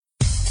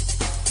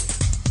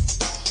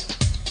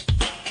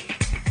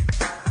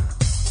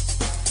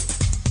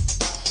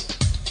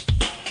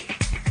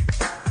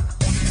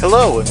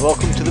Hello, and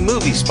welcome to the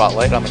Movie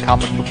Spotlight on the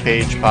Comic Book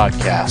Page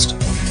podcast.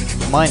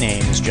 My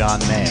name is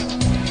John Mayo.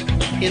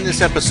 In this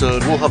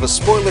episode, we'll have a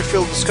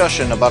spoiler-filled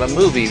discussion about a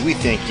movie we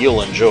think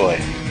you'll enjoy.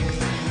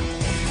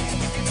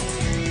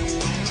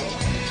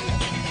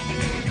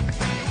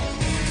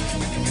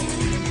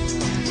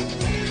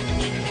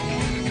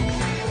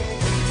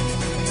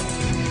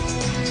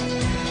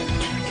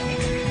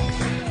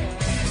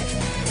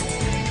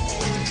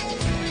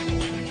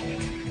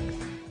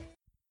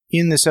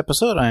 In this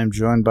episode, I am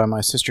joined by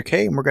my sister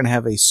Kay, and we're going to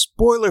have a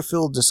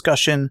spoiler-filled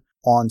discussion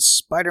on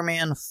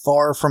Spider-Man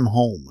Far From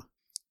Home.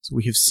 So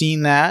we have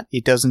seen that.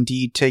 It does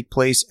indeed take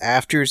place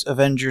after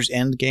Avengers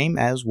Endgame,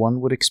 as one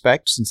would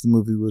expect, since the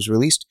movie was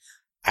released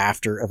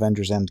after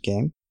Avengers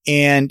Endgame.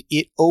 And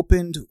it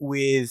opened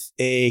with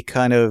a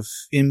kind of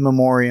in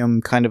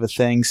memoriam kind of a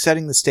thing,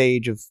 setting the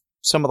stage of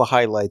some of the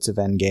highlights of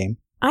Endgame.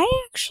 I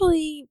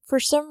actually,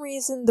 for some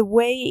reason, the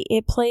way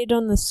it played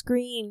on the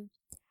screen,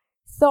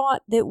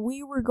 thought that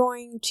we were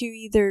going to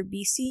either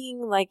be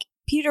seeing like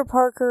Peter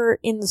Parker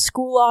in the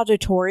school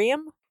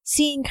auditorium,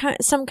 seeing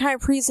some kind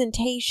of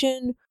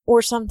presentation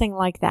or something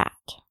like that.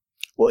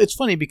 Well, it's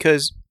funny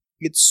because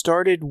it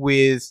started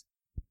with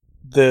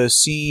the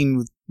scene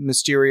with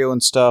Mysterio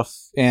and stuff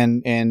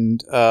and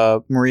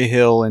Maria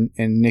Hill and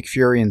Nick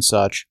Fury and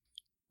such,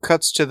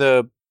 cuts to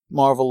the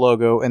Marvel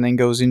logo and then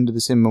goes into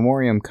this in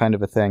memoriam kind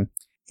of a thing.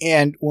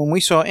 And when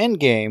we saw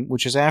Endgame,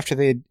 which is after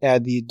they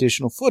add the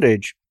additional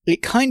footage,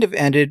 it kind of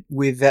ended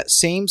with that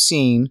same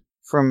scene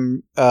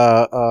from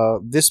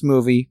this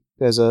movie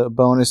as a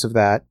bonus of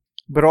that,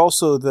 but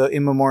also the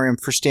in memoriam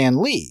for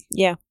Stan Lee.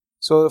 Yeah.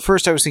 So at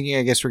first I was thinking,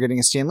 I guess we're getting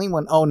a Stan Lee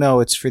one. Oh no,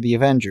 it's for the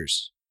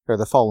Avengers, or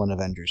the Fallen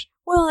Avengers.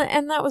 Well,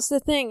 and that was the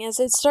thing, as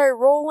it started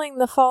rolling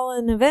the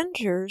Fallen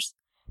Avengers,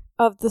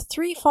 of the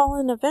 3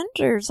 Fallen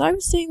Avengers, I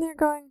was sitting there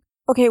going,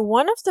 okay,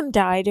 one of them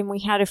died and we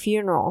had a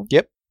funeral.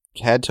 Yep.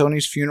 Had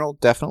Tony's funeral,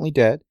 definitely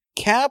dead.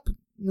 Cap,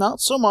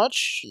 not so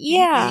much.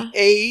 Yeah.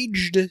 He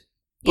aged.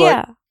 But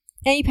Yeah.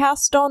 And he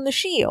passed on the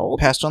shield.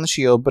 Passed on the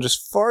shield, but as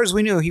far as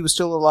we knew, he was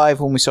still alive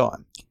when we saw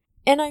him.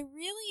 And I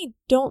really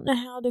don't know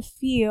how to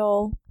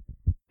feel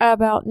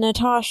about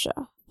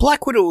Natasha.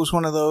 Black Widow was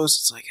one of those.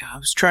 It's like, I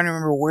was trying to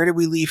remember, where did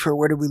we leave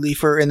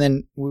her? And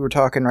then we were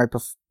talking right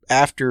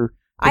after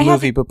the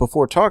movie, but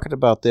before talking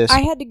about this.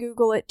 I had to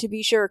Google it to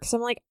be sure, because I'm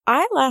like,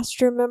 I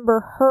last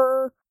remember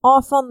her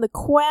off on the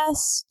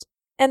quest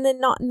and then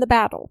not in the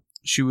battle.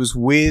 She was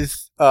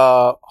with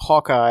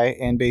Hawkeye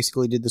and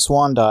basically did the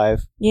swan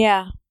dive.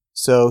 Yeah.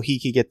 So he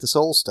could get the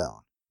Soul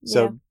Stone.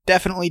 So Yeah.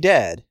 definitely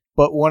dead.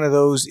 But one of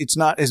those, it's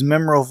not as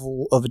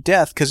memorable of a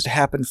death because it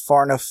happened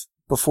far enough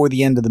before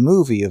the end of the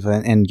movie of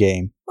an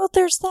Endgame. Well,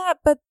 there's that,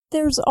 but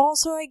there's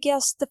also, I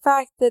guess, the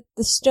fact that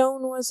the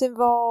stone was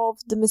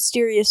involved, the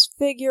mysterious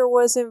figure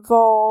was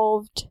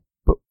involved.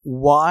 But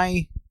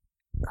why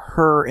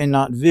her and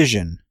not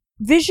Vision?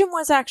 Vision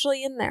was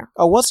actually in there.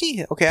 Oh, was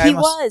he? Okay, He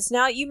was.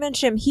 Now you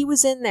mentioned him, he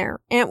was in there,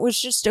 and it was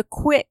just a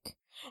quick.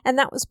 And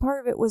that was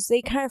part of it, was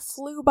they kind of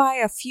flew by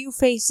a few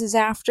faces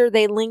after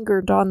they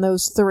lingered on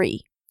those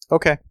 3.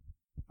 Okay.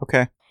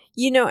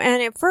 You know,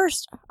 and at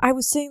first, I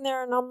was sitting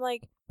there and I'm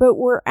like, but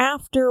we're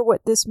after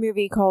what this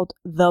movie called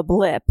The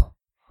Blip.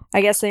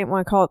 I guess they didn't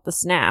want to call it The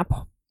Snap.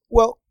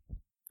 Well,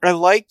 I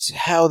liked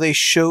how they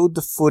showed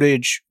the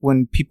footage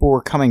when people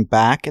were coming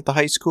back at the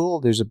high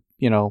school. There's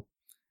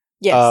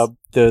Yes.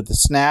 The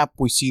snap,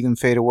 we see them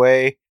fade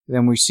away.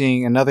 Then we're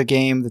seeing another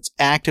game that's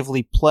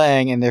actively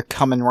playing, and they're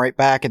coming right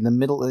back in the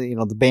middle.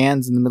 The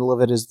band's in the middle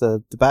of it as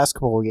the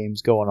basketball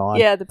game's going on.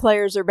 Yeah, the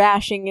players are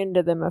bashing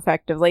into them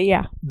effectively,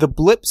 yeah. The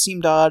blip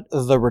seemed odd.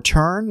 The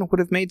return would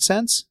have made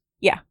sense.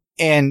 Yeah.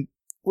 And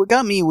what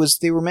got me was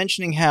they were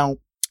mentioning how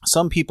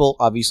some people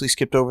obviously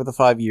skipped over the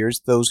 5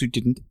 years, those who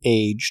didn't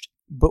aged.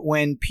 But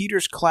when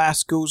Peter's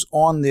class goes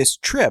on this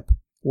trip,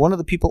 one of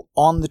the people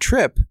on the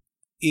trip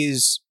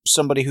is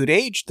somebody who'd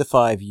aged the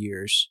 5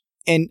 years.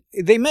 And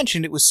they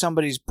mentioned it was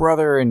somebody's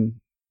brother and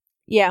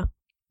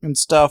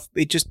stuff.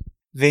 It just,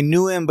 they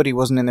knew him, but he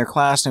wasn't in their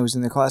class, and he was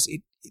in their class.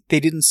 They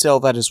didn't sell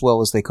that as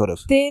well as they could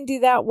have. They didn't do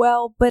that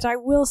well, but I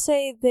will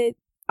say that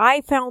I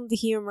found the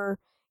humor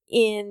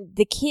in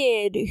the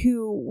kid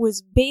who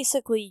was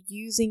basically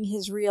using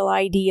his real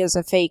ID as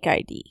a fake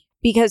ID.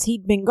 Because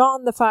he'd been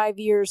gone the 5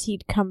 years,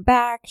 he'd come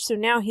back, so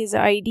now his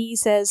ID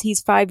says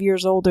he's 5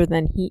 years older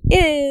than he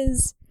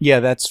is. Yeah,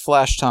 that's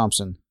Flash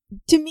Thompson.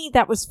 To me,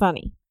 that was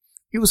funny.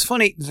 It was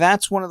funny.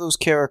 That's one of those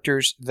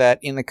characters that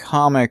in the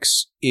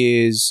comics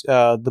is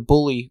the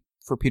bully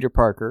for Peter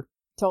Parker.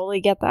 Totally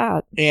get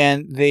that.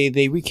 And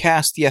they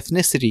recast the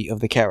ethnicity of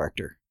the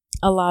character.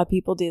 A lot of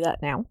people do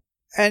that now.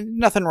 And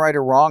nothing right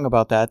or wrong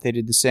about that. They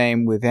did the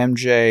same with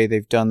MJ.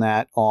 They've done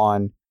that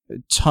on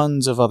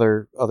tons of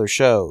other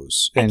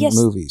shows and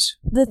movies.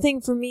 The thing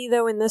for me,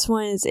 though, in this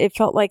one is it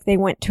felt like they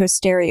went to a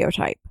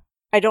stereotype.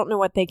 I don't know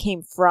what they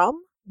came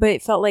from, but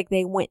it felt like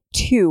they went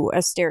to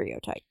a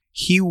stereotype.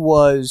 He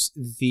was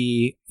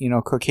the,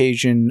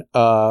 Caucasian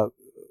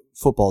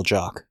football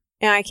jock.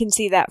 And I can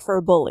see that for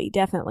a bully,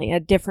 definitely. A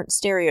different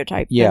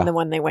stereotype than the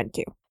one they went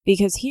to.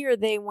 Because here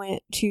they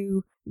went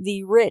to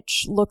the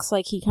rich, looks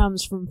like he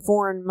comes from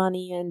foreign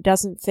money and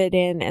doesn't fit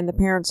in, and the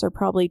parents are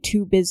probably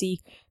too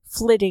busy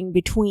flitting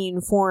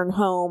between foreign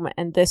home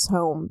and this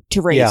home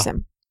to raise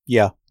him.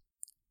 Yeah.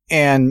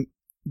 And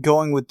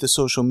going with the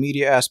social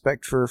media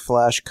aspect for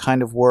Flash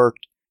kind of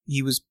worked.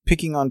 He was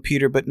picking on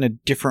Peter, but in a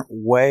different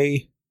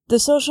way. The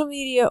social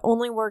media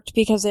only worked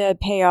because it had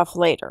payoff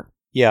later.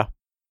 Yeah.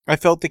 I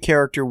felt the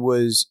character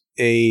was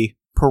a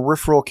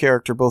peripheral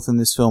character both in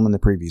this film and the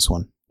previous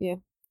one. Yeah.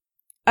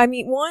 I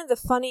mean, one of the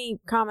funny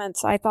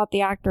comments I thought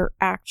the actor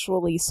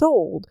actually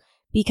sold,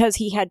 because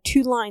he had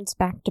 2 lines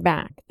back to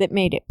back that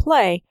made it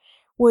play,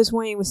 was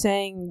when he was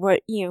saying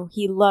what,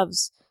 he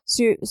loves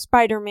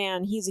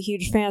Spider-Man. He's a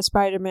huge fan of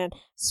Spider-Man.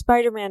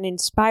 Spider-Man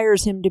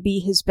inspires him to be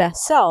his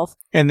best self.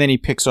 And then he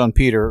picks on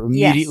Peter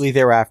immediately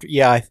thereafter.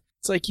 Yeah,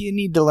 it's like you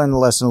need to learn the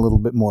lesson a little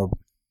bit more.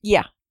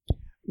 Yeah.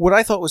 What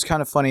I thought was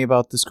kind of funny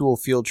about the school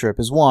field trip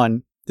is,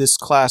 one, this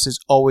class is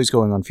always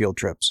going on field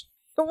trips.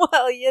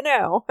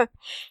 Well,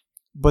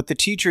 But the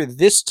teacher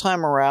this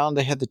time around,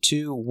 they had the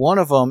 2. One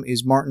of them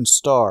is Martin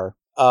Starr.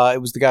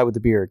 It was the guy with the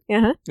beard.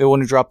 Uh-huh. The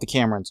one who dropped the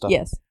camera and stuff.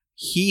 Yes.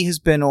 He has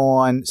been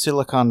on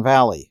Silicon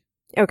Valley.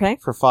 Okay.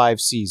 For 5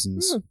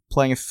 seasons,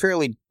 playing a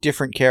fairly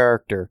different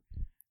character.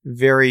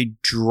 Very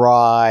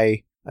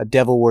dry, a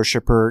devil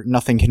worshiper,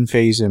 nothing can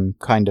faze him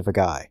kind of a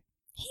guy.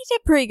 He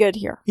did pretty good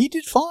here. He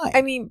did fine.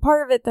 I mean,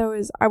 part of it, though,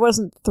 is I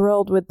wasn't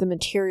thrilled with the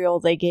material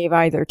they gave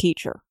either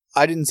teacher.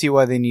 I didn't see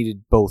why they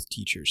needed both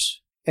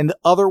teachers. And the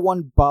other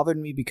one bothered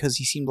me because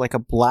he seemed like a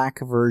black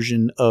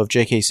version of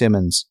J.K.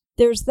 Simmons.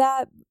 There's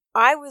that.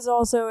 I was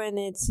also, and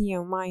it's,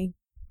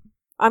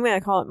 I'm going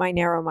to call it my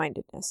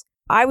narrow-mindedness.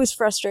 I was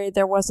frustrated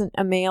there wasn't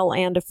a male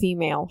and a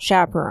female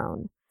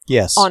chaperone.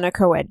 Yes. On a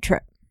co-ed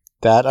trip.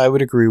 That I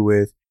would agree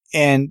with.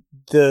 And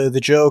the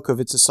joke of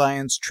it's a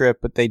science trip,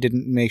 but they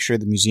didn't make sure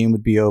the museum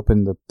would be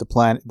open,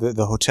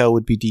 the hotel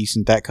would be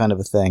decent, that kind of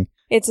a thing.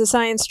 It's a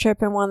science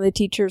trip, and one of the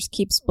teachers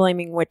keeps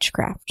blaming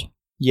witchcraft.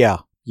 Yeah.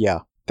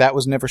 That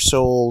was never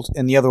sold,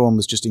 and the other one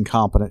was just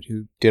incompetent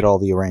who did all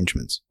the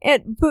arrangements.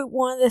 But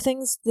one of the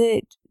things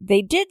that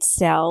they did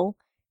sell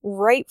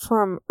right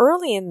from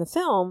early in the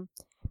film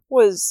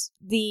was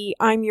the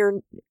I'm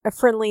your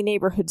friendly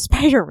neighborhood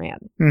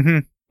Spider-Man. Mm-hmm.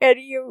 And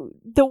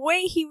the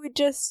way he would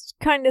just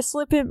kind of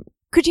slip in,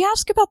 could you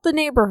ask about the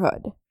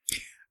neighborhood?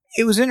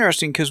 It was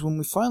interesting because when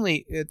we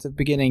finally, at the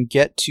beginning,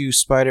 get to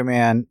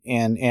Spider-Man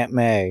and Aunt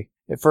May,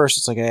 at first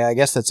it's like, I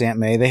guess that's Aunt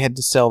May. They had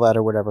to sell that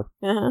or whatever.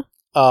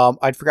 Uh-huh.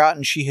 I'd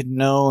forgotten she had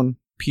known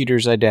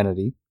Peter's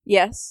identity.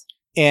 Yes.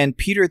 And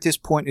Peter at this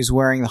point is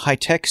wearing the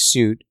high-tech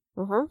suit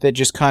that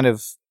just kind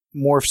of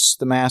morphs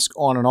the mask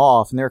on and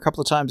off. And there are a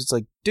couple of times it's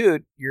like,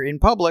 dude, you're in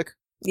public.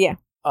 Yeah.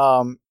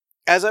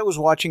 As I was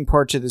watching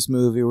parts of this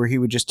movie where he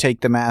would just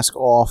take the mask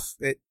off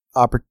at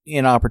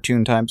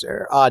inopportune times,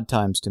 or odd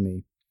times to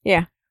me.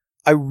 Yeah.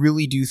 I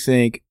really do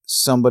think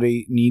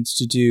somebody needs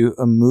to do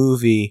a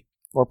movie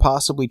or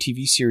possibly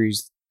TV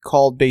series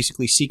called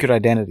basically Secret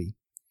Identity,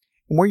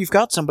 where you've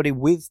got somebody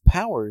with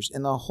powers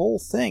and the whole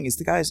thing is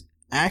the guy's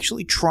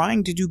actually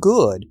trying to do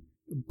good,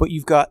 but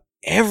you've got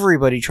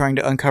everybody trying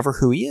to uncover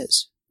who he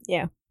is.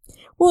 Yeah.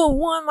 Well,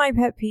 one of my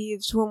pet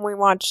peeves when we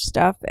watch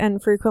stuff,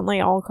 and frequently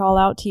I'll call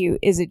out to you,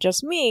 is it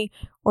just me,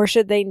 or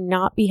should they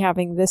not be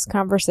having this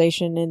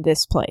conversation in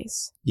this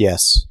place?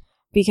 Yes.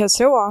 Because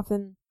so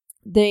often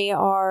they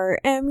are,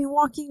 I mean,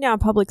 walking down a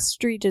public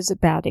street is a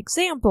bad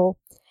example,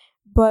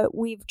 but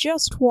we've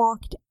just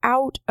walked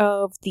out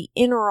of the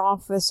inner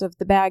office of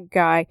the bad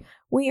guy.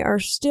 We are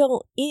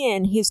still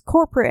in his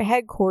corporate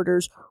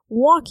headquarters,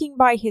 walking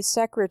by his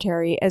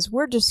secretary as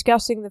we're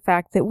discussing the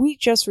fact that we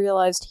just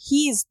realized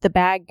he's the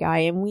bad guy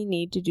and we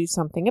need to do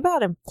something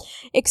about him.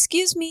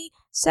 Excuse me,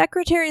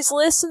 secretary's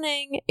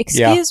listening.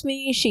 Excuse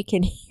me, she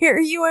can hear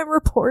you and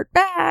report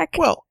back.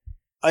 Well,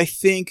 I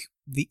think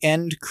the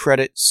end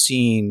credit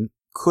scene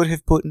could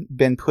have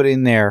been put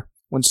in there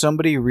when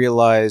somebody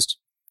realized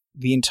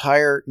the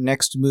entire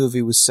next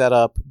movie was set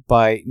up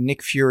by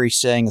Nick Fury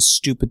saying a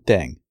stupid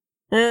thing.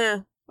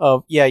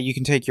 Of, yeah, you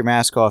can take your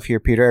mask off here,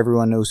 Peter.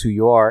 Everyone knows who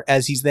you are.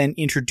 As he's then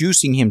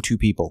introducing him to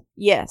people.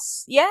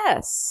 Yes.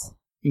 Yes.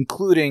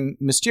 Including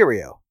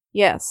Mysterio.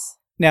 Yes.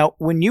 Now,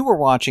 when you were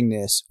watching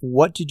this,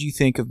 what did you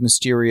think of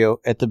Mysterio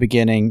at the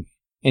beginning,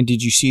 and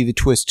did you see the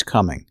twist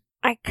coming?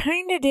 I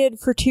kind of did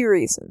for 2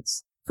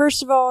 reasons.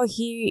 First of all,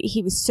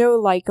 he was so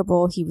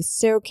likable. He was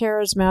so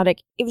charismatic.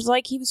 It was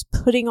like he was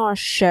putting on a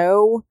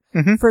show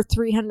for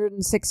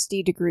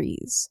 360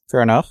 degrees.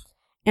 Fair enough.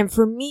 And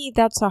for me,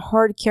 that's a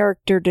hard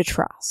character to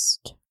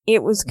trust.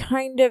 It was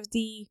kind of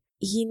he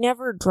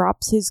never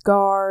drops his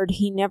guard,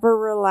 he never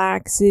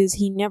relaxes,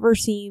 he never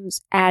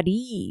seems at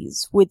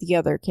ease with the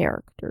other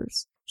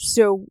characters.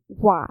 So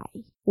why?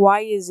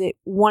 Why is it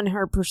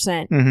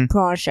 100% put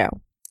on a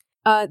show?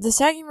 The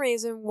second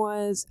reason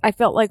was I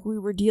felt like we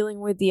were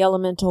dealing with the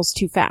elementals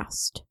too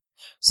fast.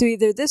 So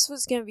either this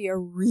was going to be a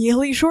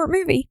really short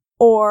movie,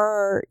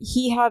 or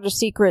he had a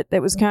secret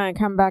that was going to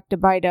come back to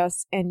bite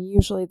us, and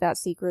usually that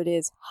secret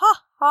is,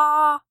 ha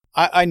ha.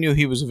 I knew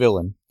he was a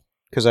villain,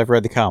 because I've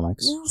read the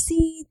comics. No,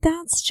 see,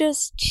 that's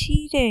just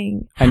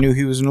cheating. I knew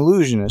he was an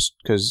illusionist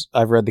because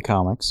I've read the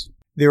comics.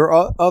 There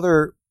are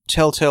other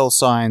telltale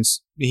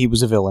signs he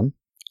was a villain.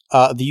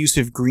 The use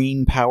of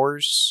green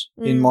powers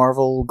in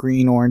Marvel,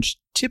 green, orange,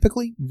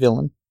 typically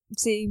villain.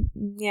 See,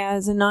 yeah,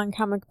 as a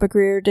non-comic book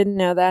reader, didn't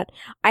know that.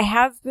 I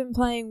have been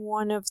playing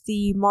one of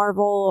the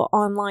Marvel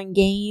online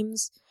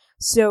games,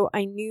 so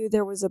I knew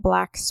there was a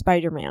black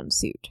Spider-Man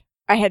suit.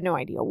 I had no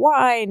idea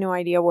why, no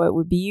idea what it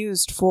would be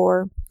used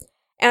for.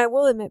 And I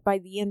will admit, by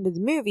the end of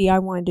the movie, I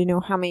wanted to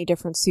know how many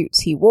different suits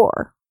he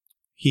wore.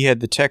 He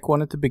had the tech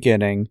one at the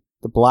beginning,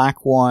 the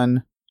black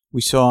one. We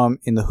saw him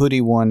in the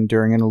hoodie one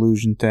during an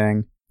illusion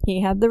thing.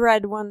 He had the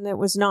red one that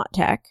was not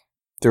tech.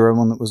 The red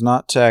one that was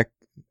not tech.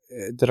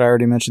 Did I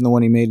already mention the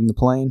one he made in the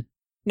plane?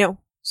 No.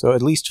 So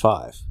at least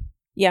 5.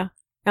 Yeah.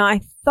 And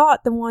I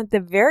thought the one at the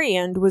very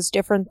end was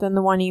different than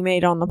the one he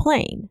made on the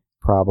plane.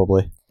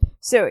 Probably.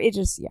 So it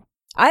just, yeah.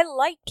 I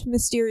liked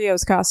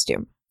Mysterio's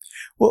costume.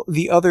 Well,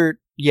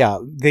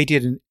 they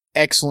did an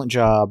excellent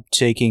job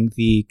taking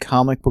the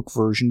comic book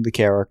version of the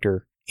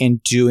character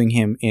and doing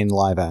him in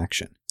live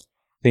action.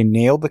 They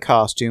nailed the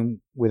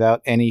costume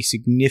without any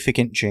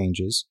significant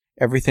changes.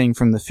 Everything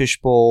from the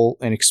fishbowl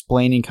and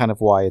explaining kind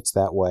of why it's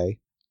that way.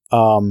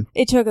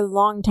 It took a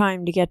long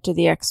time to get to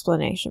the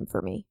explanation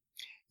for me.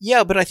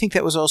 Yeah, but I think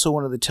that was also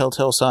one of the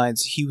telltale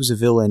signs he was a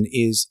villain,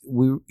 he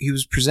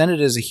was presented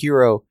as a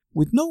hero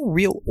with no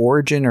real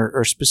origin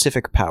or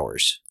specific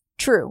powers.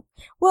 True.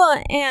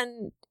 Well,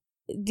 and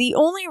the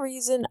only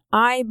reason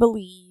I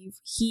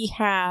believe he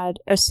had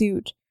a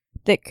suit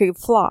that could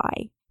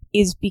fly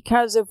is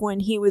because of when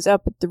he was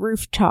up at the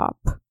rooftop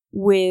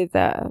with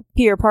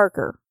Peter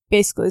Parker,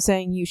 basically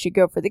saying you should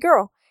go for the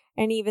girl.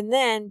 And even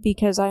then,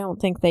 because I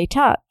don't think they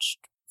touched,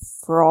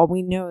 for all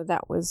we know,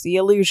 that was the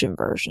illusion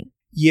version.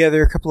 Yeah,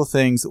 there are a couple of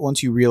things that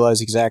once you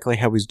realize exactly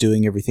how he's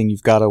doing everything,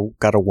 you've got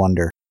to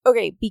wonder.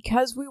 Okay,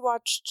 because we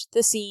watched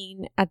the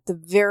scene at the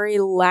very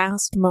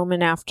last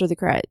moment after the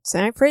credits,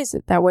 and I phrased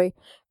it that way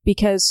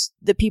because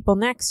the people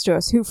next to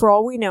us, who for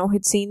all we know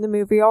had seen the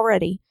movie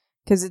already,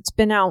 because it's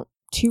been out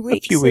 2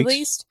 weeks at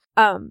least,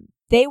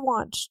 they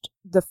watched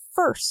the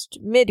first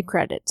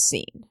mid-credits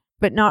scene,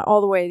 but not all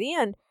the way to the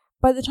end.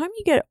 By the time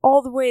you get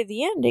all the way to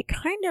the end, it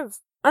kind of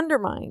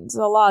undermines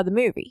a lot of the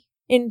movie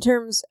in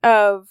terms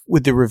of...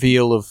 With the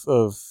reveal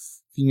of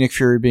Nick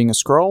Fury being a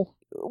Skrull?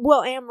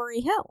 Well, and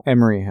Marie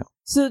Hill.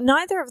 So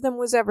neither of them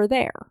was ever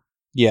there.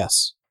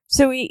 Yes.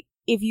 So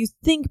if you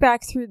think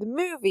back through the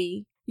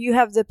movie, you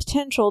have the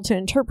potential to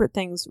interpret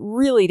things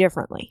really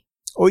differently.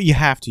 Oh, you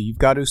have to. You've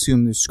got to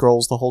assume there's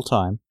Skrulls the whole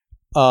time.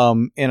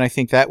 And I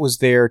think that was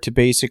there to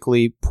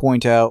basically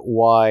point out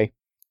why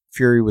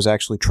Fury was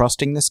actually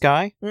trusting this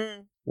guy.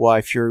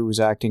 Why Fury was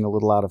acting a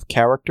little out of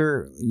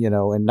character,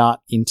 and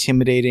not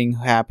intimidating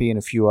Happy and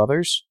a few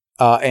others.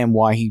 And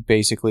why he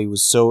basically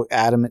was so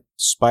adamant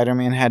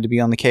Spider-Man had to be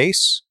on the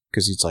case.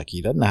 Because he's like,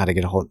 he doesn't know how to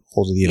get a hold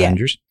of the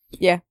Avengers.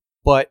 Yeah.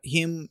 But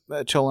him,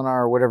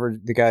 Tolinar, or whatever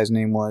the guy's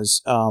name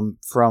was,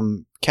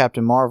 from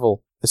Captain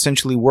Marvel,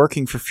 essentially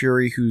working for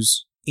Fury,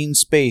 who's in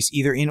space,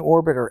 either in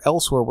orbit or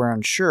elsewhere, we're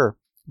unsure.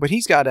 But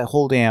he's got a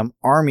whole damn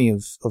army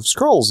of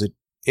Skrulls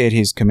at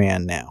his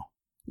command now.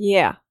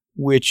 Yeah.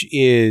 Which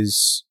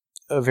is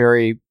a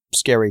very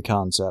scary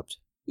concept.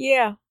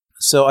 Yeah.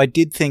 So I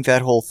did think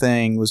that whole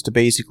thing was to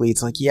basically,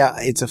 it's like, yeah,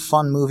 it's a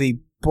fun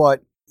movie,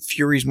 but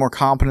Fury's more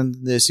competent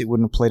than this. It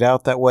wouldn't have played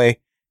out that way.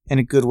 And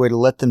a good way to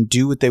let them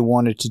do what they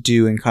wanted to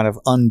do and kind of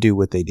undo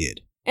what they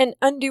did. And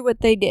undo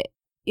what they did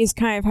is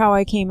kind of how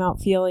I came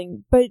out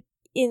feeling. But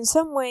in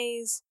some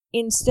ways,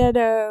 instead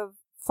of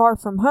Far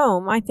From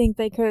Home, I think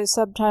they could have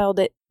subtitled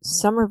it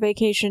Summer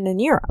Vacation in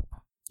Europe.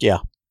 Yeah.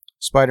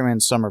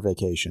 Spider-Man's Summer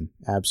Vacation.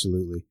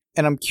 Absolutely.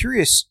 And I'm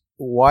curious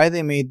why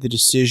they made the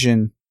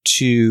decision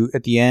to,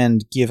 at the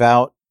end, give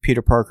out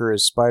Peter Parker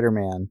as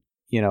Spider-Man,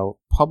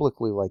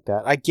 publicly like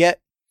that. I get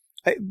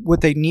what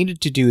they needed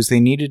to do is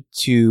they needed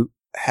to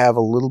have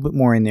a little bit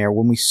more in there.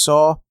 When we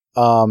saw,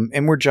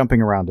 and we're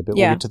jumping around a bit,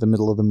 we'll get to the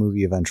middle of the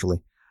movie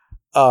eventually.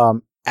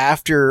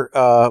 After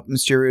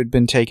Mysterio had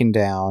been taken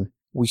down,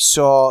 we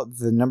saw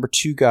the number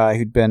 2 guy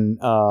who'd been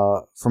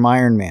from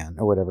Iron Man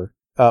or whatever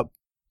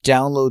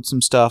download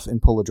some stuff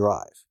and pull a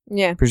drive.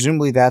 Yeah.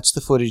 Presumably that's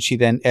the footage he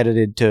then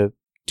edited to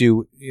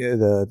do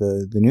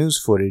the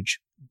news footage.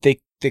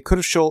 They could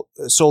have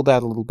sold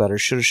that a little better,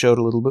 should have showed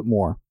a little bit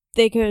more.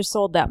 They could have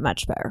sold that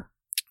much better.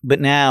 But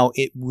now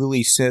it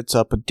really sets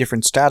up a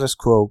different status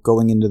quo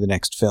going into the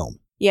next film.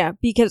 Yeah,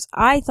 because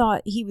I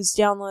thought he was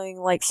downloading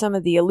like some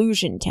of the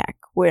illusion tech.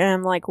 Where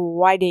I'm like,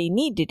 why do you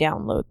need to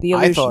download the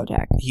illusion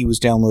tech? He was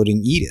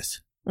downloading Edith.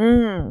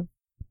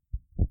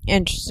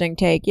 Interesting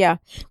take, yeah.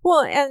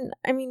 Well, and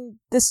I mean,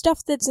 the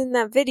stuff that's in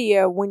that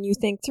video, when you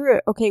think through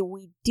it, okay,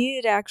 we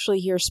did actually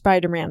hear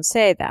Spider-Man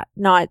say that.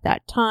 Not at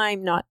that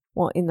time, not,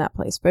 well, in that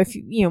place, but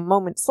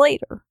moments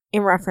later,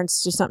 in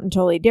reference to something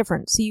totally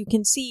different. So you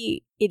can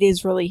see it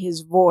is really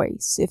his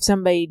voice. If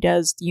somebody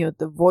does,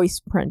 the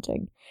voice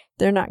printing,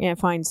 they're not going to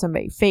find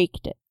somebody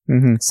faked it.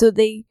 Mm-hmm. So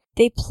they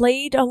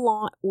played a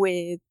lot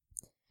with,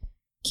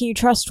 can you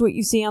trust what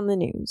you see on the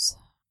news?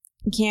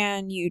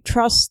 can you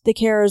trust the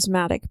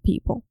charismatic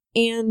people?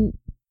 And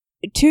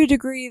to a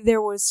degree,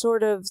 there was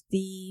sort of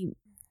the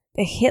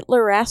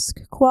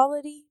Hitler-esque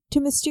quality to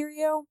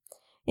Mysterio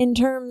in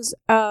terms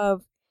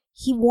of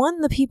he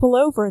won the people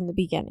over in the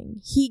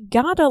beginning. He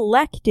got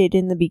elected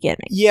in the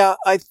beginning. Yeah,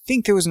 I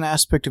think there was an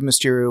aspect of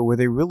Mysterio where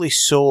they really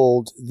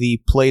sold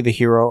the play the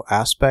hero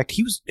aspect.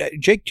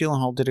 Jake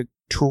Gyllenhaal did a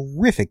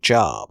terrific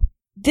job.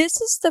 This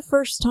is the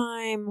first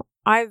time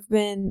I've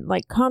been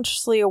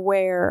consciously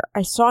aware.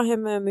 I saw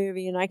him in a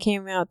movie and I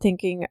came out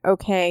thinking,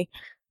 okay,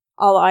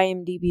 I'll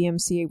IMDb him,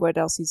 see what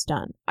else he's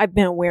done. I've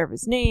been aware of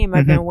his name.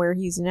 I've been aware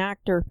he's an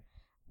actor.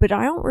 But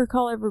I don't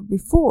recall ever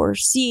before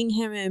seeing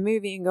him in a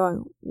movie and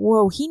going,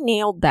 whoa, he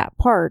nailed that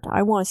part.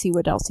 I want to see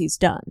what else he's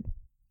done.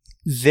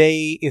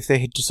 If they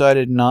had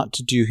decided not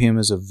to do him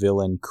as a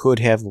villain, could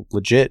have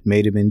legit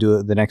made him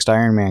into the next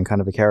Iron Man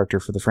kind of a character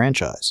for the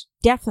franchise.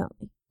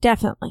 Definitely.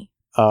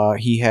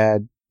 He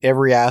had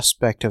every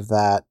aspect of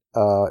that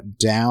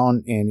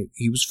down, and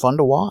he was fun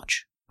to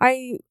watch.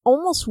 I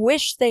almost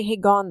wish they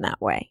had gone that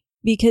way,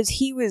 because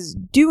he was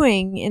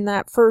doing, in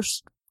that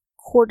first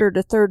quarter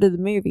to third of the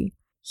movie,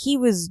 he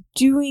was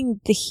doing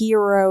the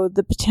hero,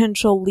 the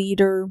potential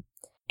leader,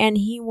 and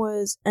he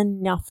was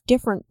enough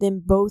different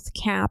than both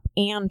Cap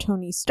and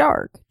Tony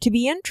Stark to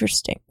be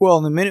interesting. Well,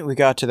 the minute we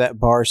got to that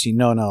bar scene,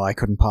 no, I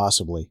couldn't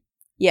possibly.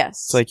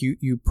 Yes. It's like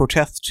you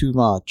protest too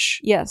much.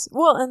 Yes.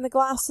 Well, and the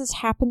glasses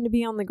happened to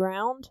be on the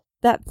ground.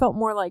 That felt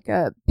more like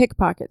a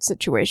pickpocket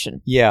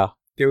situation. Yeah.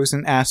 There was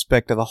an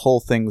aspect of the whole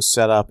thing was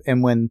set up,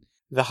 and when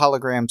the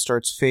hologram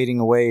starts fading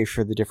away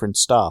for the different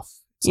stuff,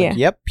 it's like,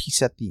 yep, he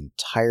set the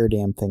entire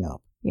damn thing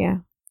up. Yeah.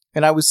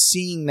 And I was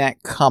seeing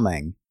that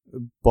coming,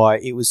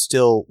 but it was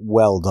still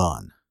well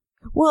done.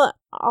 Well,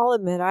 I'll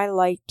admit, I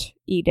liked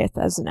Edith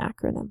as an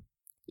acronym.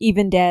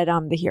 Even dead,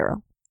 I'm the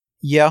hero.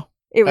 Yeah.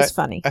 It was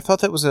funny. I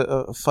thought that was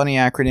a funny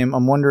acronym.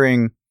 I'm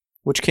wondering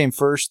which came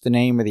first, the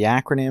name or the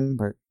acronym?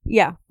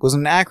 Yeah. Was it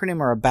an acronym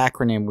or a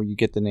backronym where you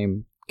get the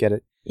name, get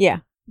it? Yeah.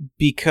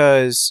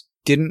 Because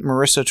didn't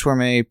Marissa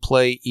Tomei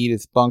play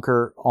Edith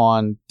Bunker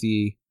on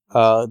the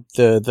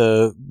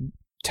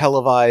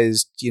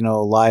televised,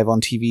 live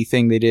on TV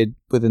thing they did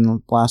within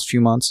the last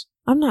few months?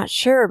 I'm not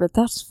sure, but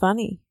that's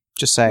funny.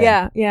 Just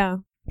saying. Yeah.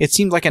 It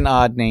seemed like an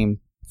odd name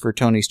for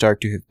Tony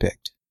Stark to have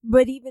picked.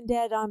 But even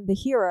dead, I'm the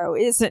hero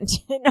isn't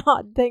an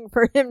odd thing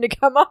for him to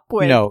come up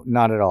with. No,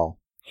 not at all.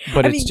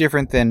 But it's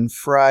different than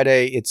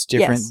Friday. It's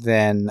different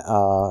than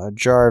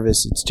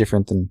Jarvis. It's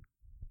different than...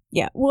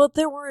 Yeah, well,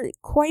 there were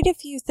quite a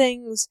few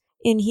things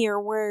in here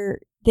where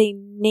they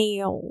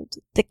nailed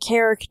the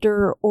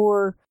character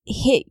or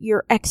hit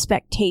your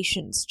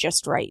expectations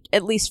just right,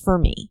 at least for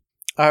me.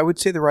 I would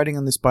say the writing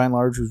on this, by and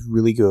large, was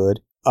really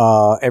good.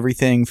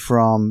 Everything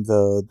from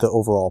the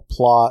overall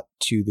plot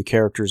to the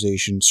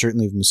characterization,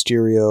 certainly of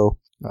Mysterio.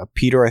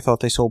 Peter, I thought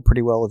they sold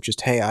pretty well of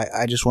just, hey,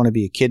 I just want to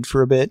be a kid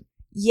for a bit.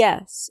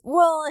 Yes.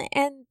 Well,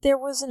 and there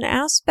was an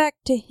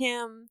aspect to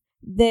him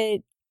that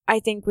I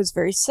think was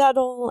very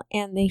subtle,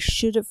 and they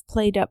should have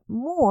played up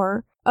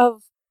more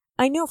of,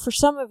 I know for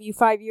some of you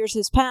 5 years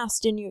has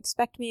passed and you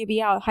expect me to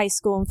be out of high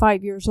school and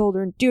 5 years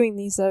older and doing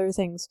these other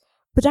things,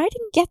 but I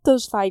didn't get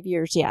those 5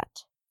 years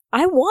yet.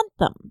 I want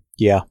them.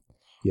 Yeah.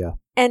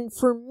 And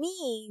for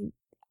me,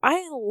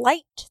 I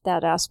liked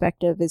that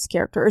aspect of his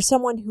character, or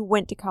someone who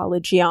went to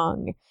college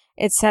young,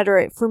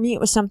 etc. For me, it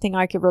was something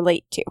I could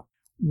relate to.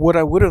 What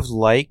I would have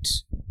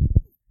liked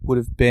would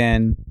have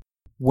been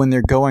when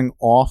they're going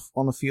off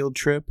on the field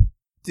trip.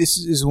 This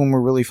is when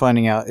we're really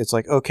finding out. It's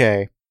like,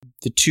 okay,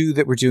 the two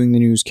that were doing the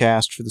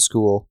newscast for the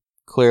school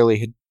clearly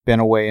had been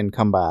away and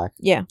come back.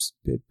 Yeah.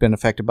 Been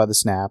affected by the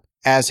snap,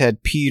 as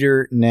had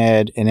Peter,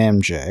 Ned, and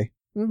MJ.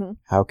 Mm-hmm.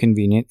 How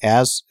convenient.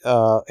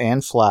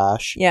 And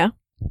Flash. Yeah.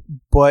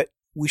 But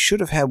we should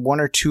have had one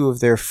or two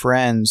of their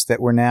friends that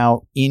were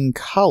now in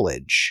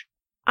college.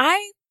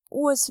 I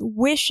was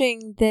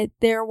wishing that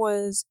there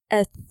was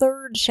a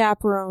third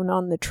chaperone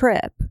on the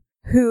trip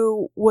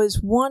who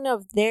was one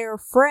of their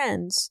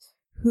friends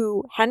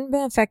who hadn't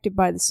been affected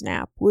by the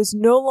snap, was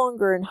no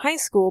longer in high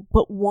school,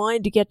 but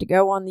wanted to get to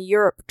go on the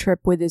Europe trip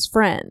with his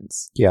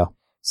friends. Yeah.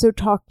 So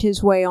talked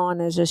his way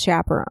on as a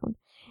chaperone.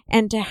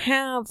 And to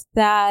have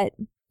that,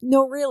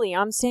 no, really,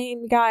 I'm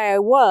saying the guy I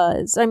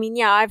was. I mean,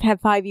 yeah, I've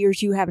had 5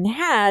 years you haven't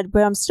had,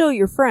 but I'm still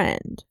your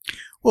friend.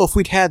 Well, if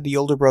we'd had the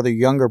older brother,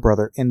 younger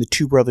brother, and the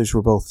two brothers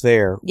were both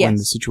there when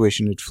the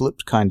situation had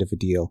flipped kind of a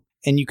deal,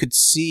 and you could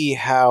see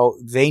how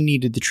they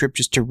needed the trip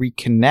just to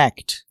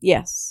reconnect.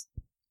 Yes.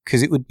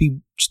 Because it would be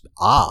just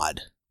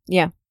odd.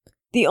 Yeah.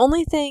 The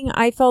only thing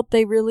I felt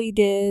they really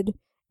did,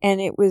 and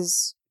it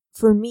was,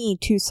 for me,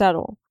 too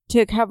subtle,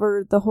 to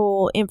cover the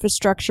whole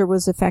infrastructure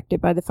was affected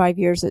by the 5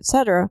 years,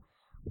 etc.,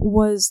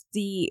 was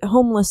the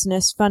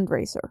homelessness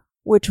fundraiser,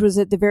 which was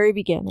at the very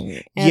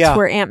beginning. And that's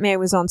where Aunt May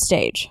was on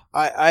stage.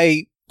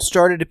 I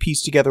started to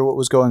piece together what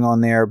was going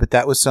on there, but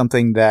that was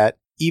something that,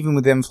 even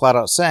with them flat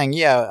out saying,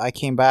 yeah, I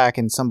came back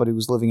and somebody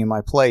was living in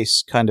my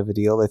place, kind of a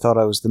deal. They thought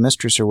I was the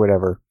mistress or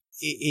whatever.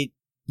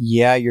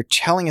 Yeah, you're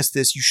telling us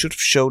this. You should have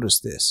showed us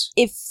this.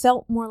 It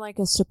felt more like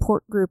a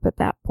support group at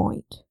that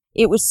point.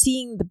 It was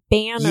seeing the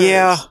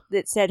banners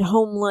that said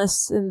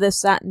homeless and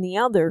this, that, and the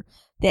other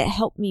that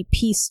helped me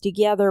piece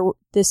together,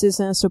 this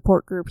isn't a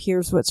support group,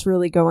 here's what's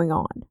really going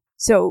on.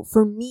 So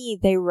for me,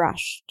 they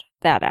rushed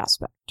that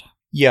aspect.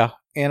 Yeah,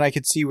 and I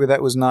could see where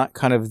that was not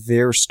kind of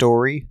their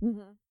story.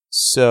 Mm-hmm.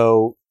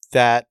 So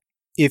that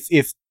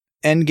if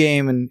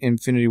Endgame and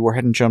Infinity War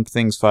hadn't jumped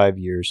things 5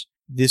 years,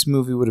 this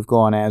movie would have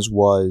gone as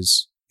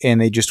was, and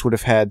they just would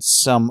have had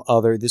some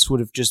other, this would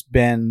have just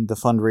been the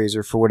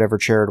fundraiser for whatever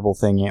charitable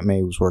thing Aunt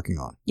May was working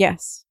on.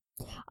 Yes.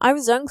 I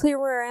was unclear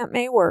where Aunt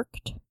May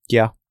worked.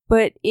 Yeah.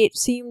 But it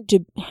seemed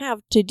to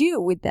have to do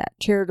with that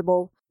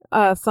charitable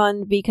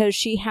fund because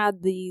she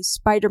had the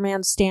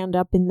Spider-Man stand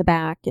up in the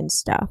back and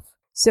stuff.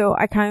 So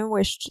I kind of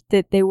wished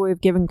that they would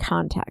have given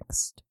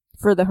context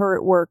for the her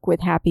at work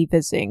with Happy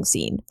visiting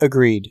scene.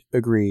 Agreed.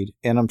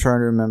 And I'm trying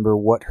to remember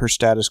what her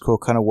status quo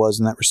kind of was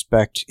in that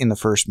respect in the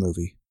first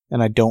movie.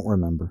 And I don't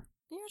remember.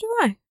 Neither do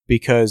I.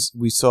 Because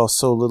we saw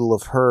so little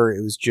of her,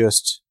 it was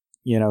just,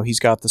 he's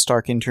got the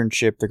Stark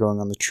internship, they're going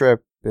on the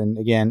trip, and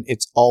again,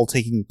 it's all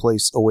taking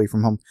place away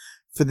from home.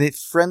 For the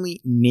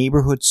friendly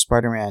neighborhood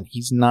Spider-Man,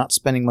 he's not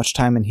spending much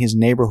time in his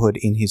neighborhood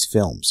in his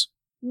films.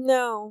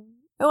 No.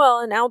 Well,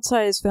 and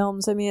outside his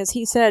films, I mean, as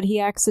he said, he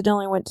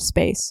accidentally went to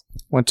space.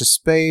 Went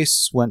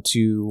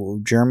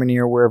to Germany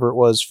or wherever it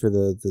was for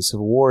the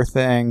Civil War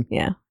thing.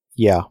 Yeah.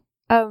 Yeah.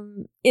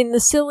 In the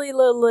silly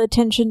little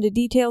attention to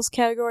details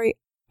category,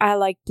 I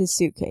liked his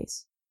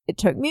suitcase. It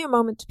took me a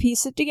moment to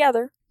piece it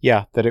together.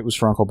 Yeah, that it was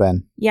for Uncle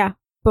Ben. Yeah.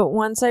 But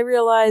once I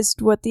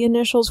realized what the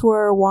initials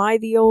were, why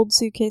the old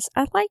suitcase,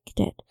 I liked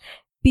it.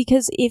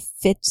 Because it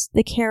fits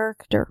the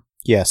character.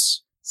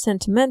 Yes.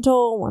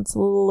 Sentimental, wants a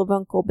little of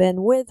Uncle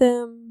Ben with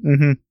him.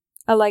 Mm-hmm.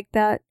 I like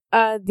that.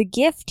 The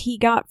gift he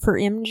got for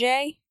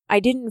MJ, I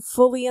didn't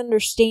fully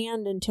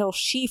understand until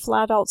she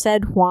flat out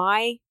said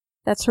why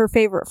that's her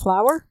favorite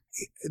flower.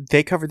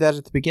 They covered that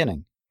at the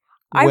beginning.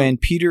 When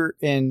Peter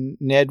and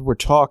Ned were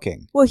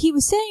talking. Well, he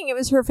was saying it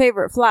was her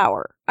favorite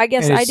flower. I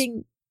guess I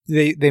didn't...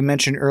 They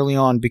mentioned early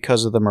on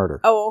because of the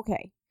murder. Oh,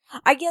 okay.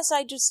 I guess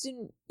I just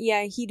didn't...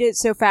 Yeah, he did it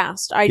so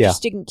fast. I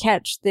just didn't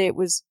catch that it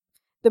was...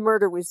 The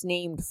murder was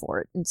named for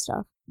it and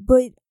stuff.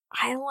 But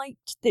I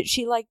liked that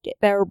she liked it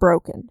better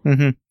broken.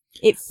 Mm-hmm.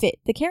 It fit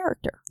the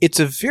character. It's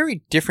a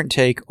very different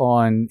take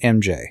on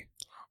MJ.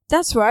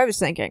 That's what I was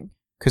thinking.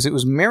 Because it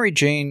was Mary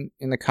Jane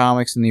in the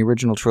comics in the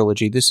original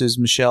trilogy. This is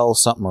Michelle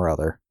something or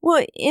other.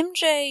 Well,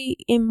 MJ,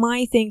 in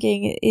my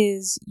thinking,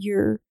 is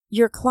your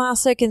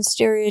classic and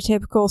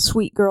stereotypical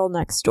sweet girl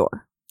next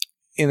door.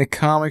 In the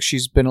comics,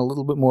 she's been a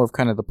little bit more of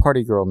kind of the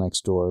party girl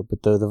next door,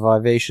 but the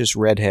vivacious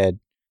redhead.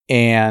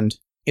 And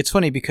it's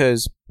funny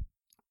because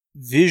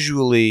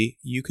visually,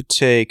 you could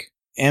take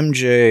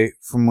MJ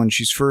from when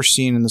she's first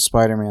seen in the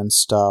Spider-Man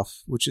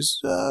stuff, which is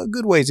a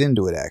good ways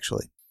into it,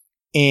 actually,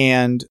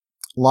 and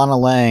Lana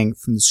Lang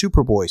from the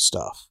Superboy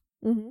stuff.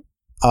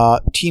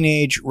 Mm-hmm.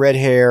 Teenage, red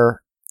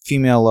hair,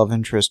 female love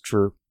interest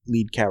for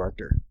lead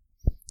character.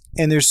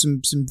 And there's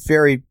some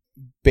very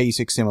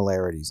basic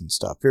similarities and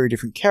stuff. Very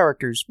different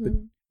characters, but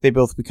they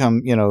both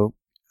become,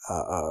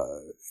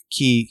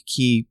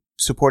 key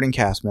supporting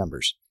cast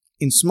members.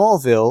 In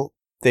Smallville,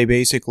 they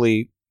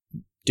basically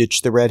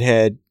ditched the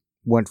redhead,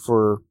 went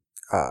for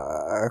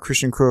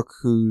Christian Crook,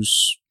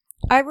 who's...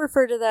 I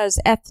refer to that as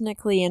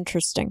ethnically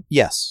interesting.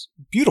 Yes.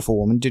 Beautiful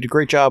woman. Did a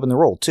great job in the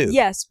role, too.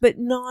 Yes, but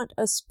not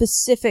a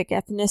specific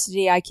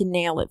ethnicity I can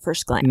nail at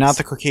first glance. Not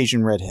the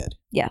Caucasian redhead.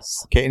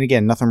 Yes. Okay, and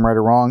again, nothing right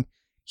or wrong.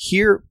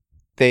 Here,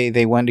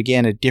 they went,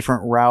 again, a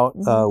different route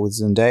with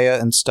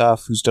Zendaya and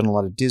stuff, who's done a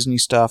lot of Disney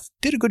stuff.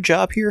 Did a good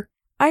job here.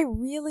 I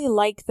really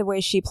like the way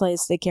she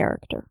plays the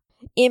character.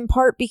 In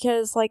part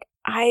because,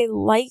 I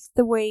like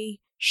the way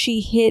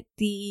she hit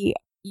the,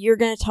 you're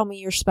going to tell me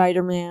you're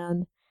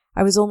Spider-Man.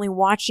 I was only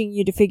watching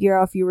you to figure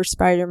out if you were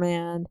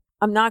Spider-Man.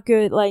 I'm not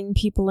good at letting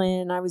people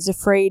in. I was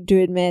afraid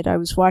to admit I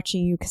was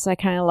watching you because I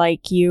kind of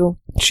like you.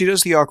 She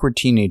does the awkward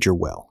teenager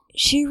well.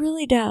 She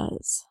really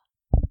does.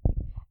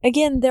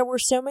 Again, there were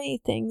so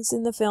many things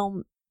in the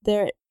film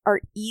that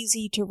are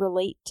easy to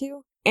relate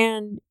to,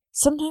 and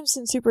sometimes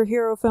in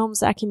superhero films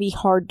that can be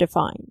hard to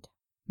find.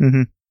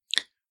 Mm-hmm.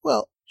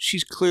 Well,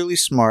 she's clearly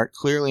smart,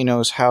 clearly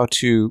knows how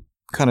to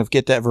kind of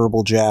get that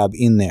verbal jab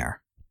in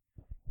there.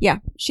 Yeah,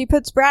 she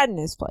puts Brad in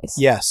his place.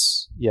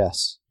 Yes.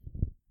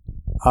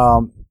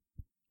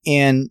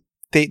 And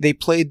they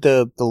played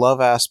the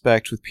love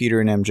aspect with Peter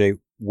and MJ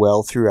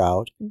well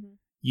throughout,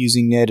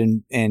 using Ned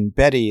and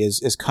Betty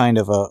as kind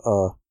of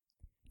a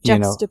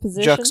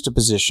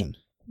juxtaposition.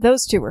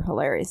 Those two were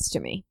hilarious to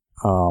me.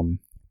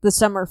 The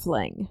summer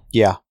fling.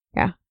 Yeah.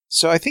 Yeah.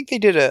 So I think they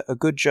did a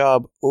good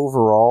job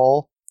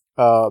overall.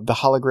 The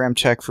hologram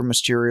tech for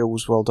Mysterio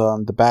was well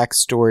done. The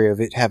backstory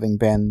of it having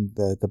been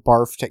the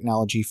barf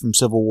technology from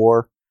Civil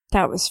War.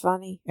 That was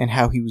funny. And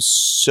how he was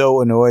so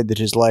annoyed that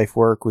his life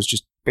work was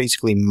just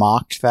basically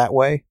mocked that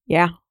way.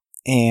 Yeah.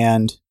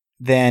 And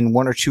then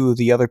one or two of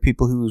the other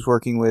people who he was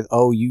working with,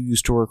 oh, you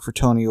used to work for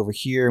Tony over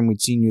here and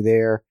we'd seen you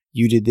there.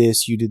 You did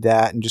this, you did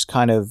that. And just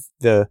kind of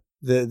the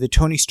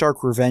Tony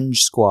Stark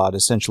revenge squad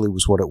essentially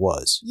was what it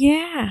was.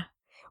 Yeah.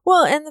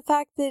 Well, and the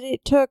fact that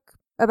it took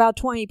about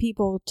 20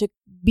 people to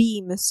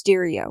be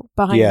Mysterio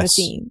behind the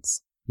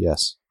scenes.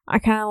 Yes. I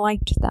kind of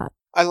liked that.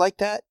 I like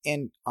that,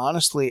 and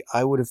honestly,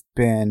 I would have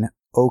been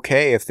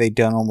okay if they'd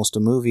done almost a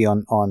movie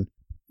on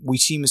we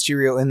see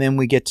Mysterio, and then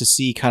we get to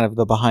see kind of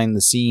the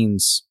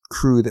behind-the-scenes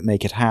crew that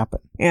make it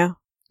happen. Yeah.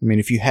 I mean,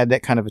 if you had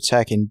that kind of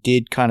attack and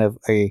did kind of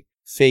a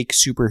fake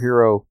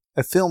superhero,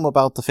 a film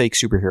about the fake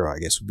superhero, I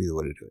guess would be the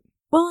way to do it.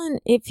 Well,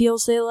 and it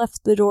feels they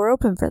left the door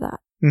open for that.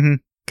 Mm-hmm.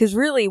 Because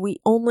really, we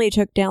only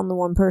took down the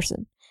one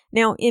person.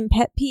 Now, in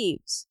Pet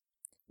Peeves,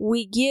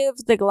 we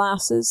give the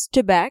glasses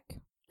to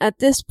Beck. At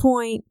this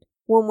point,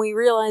 when we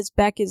realize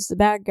Beck is the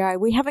bad guy,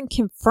 we haven't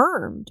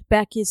confirmed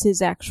Beck is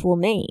his actual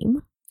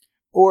name.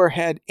 Or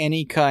had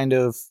any kind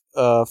of,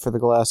 for the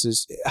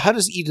glasses, how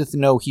does Edith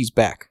know he's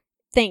back?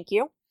 Thank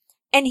you.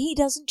 And he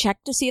doesn't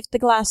check to see if the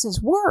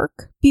glasses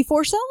work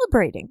before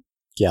celebrating.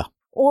 Yeah.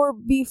 Or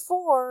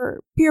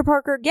before Peter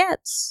Parker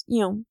gets,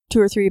 2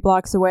 or 3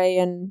 blocks away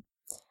and,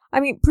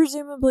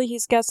 presumably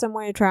he's got some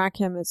way to track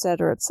him,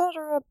 etc.,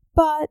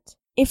 but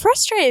it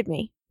frustrated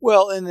me.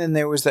 Well, and then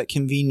there was that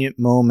convenient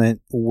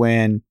moment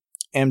when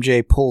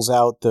MJ pulls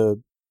out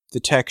the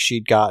tech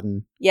she'd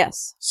gotten.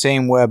 Yes.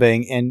 Same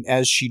webbing, and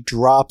as she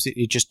drops it,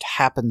 it just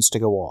happens to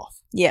go off.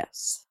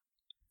 Yes.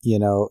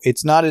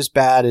 It's not as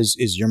bad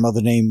as your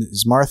mother name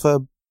is Martha,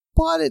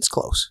 but it's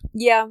close.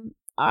 Yeah.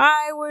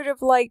 I would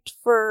have liked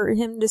for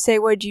him to say,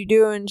 "What'd you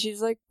do?" And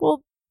she's like,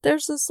 "Well,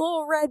 there's this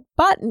little red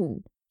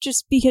button."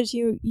 Just because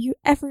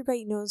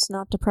everybody knows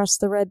not to press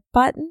the red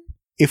button.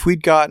 If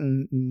we'd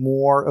gotten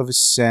more of a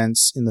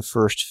sense in the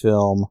first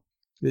film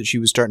that she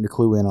was starting to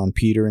clue in on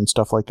Peter and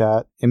stuff like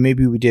that, and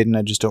maybe we did and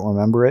I just don't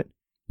remember it.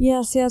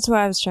 Yeah, see, that's what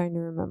I was trying to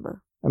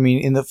remember. I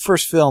mean, in the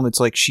first film, it's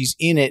like she's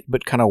in it,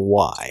 but kind of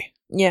why?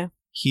 Yeah.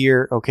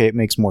 Here, okay, it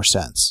makes more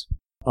sense.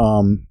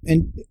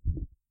 And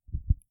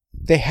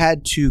they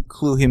had to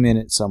clue him in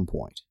at some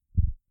point.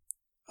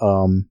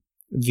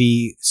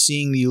 The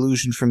seeing the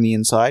illusion from the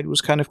inside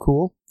was kind of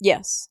cool.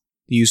 Yes.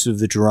 The use of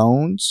the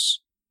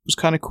drones was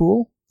kind of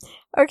cool.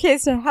 Okay,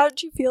 so how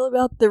did you feel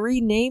about the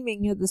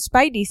renaming of the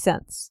Spidey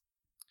sense?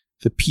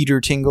 The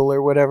Peter Tingle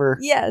or whatever?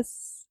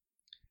 Yes.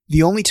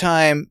 The only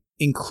time,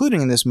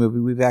 including in this movie,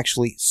 we've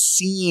actually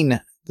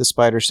seen the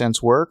spider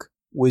sense work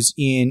was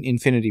in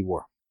Infinity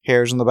War.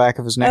 Hairs on the back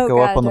of his neck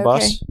up on the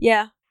bus.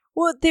 Yeah.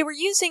 Well, they were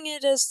using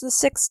it as the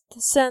sixth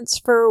sense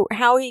for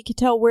how he could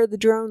tell where the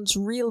drones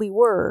really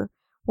were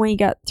when he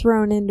got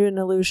thrown into an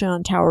illusion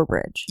on Tower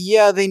Bridge.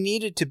 Yeah, they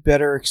needed to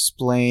better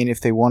explain,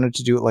 if they wanted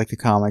to do it like the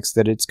comics,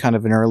 that it's kind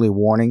of an early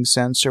warning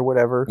sense or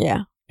whatever.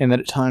 Yeah. And that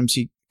at times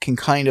he can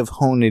kind of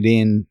hone it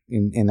in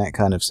that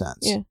kind of sense.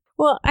 Yeah.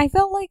 Well, I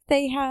felt like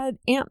they had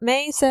Aunt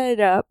May set it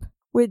up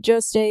with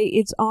just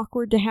it's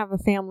awkward to have a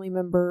family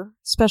member,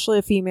 especially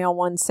a female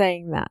one,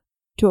 saying that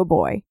to a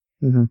boy.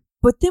 Mm-hmm.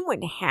 But then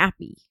when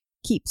Happy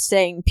keeps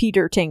saying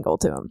Peter Tingle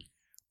to him.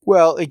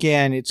 Well,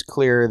 again, it's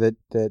clear that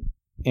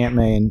Aunt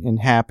May and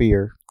Happy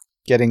are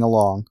getting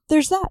along.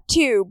 There's that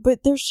too,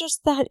 but there's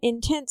just that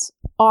intense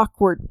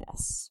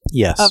awkwardness.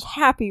 Yes. Of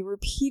Happy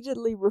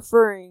repeatedly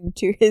referring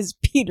to his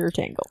Peter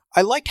Tingle.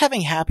 I liked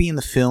having Happy in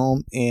the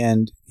film,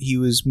 and he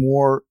was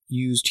more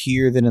used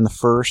here than in the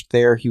first.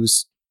 There, he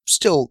was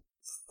still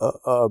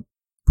a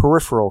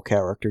peripheral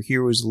character.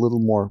 Here was a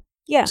little more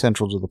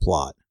central to the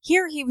plot.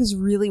 Here he was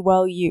really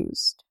well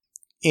used.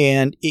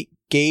 And it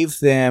gave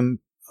them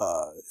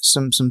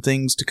some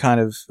things to kind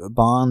of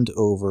bond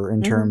over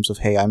in terms of,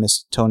 hey, I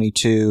miss Tony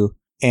too.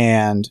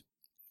 And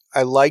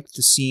I liked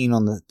the scene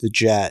on the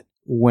jet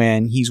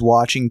when he's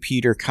watching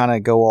Peter kind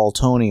of go all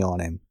Tony on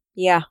him.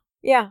 Yeah.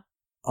 Yeah.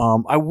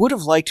 I would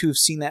have liked to have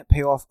seen that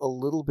pay off a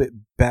little bit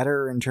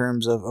better in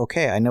terms of,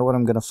 okay, I know what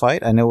I'm going to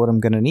fight. I know what I'm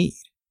going to need.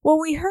 Well,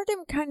 we heard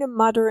him kind of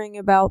muttering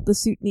about the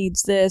suit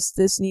needs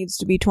this needs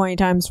to be 20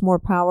 times more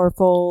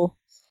powerful.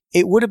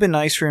 It would have been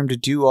nice for him to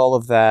do all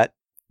of that,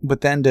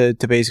 but then to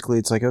basically,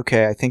 it's like,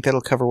 okay, I think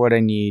that'll cover what I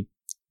need,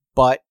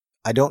 but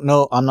I don't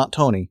know, I'm not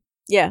Tony.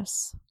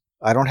 Yes.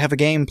 I don't have a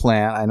game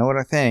plan, I know what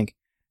I think,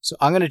 so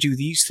I'm going to do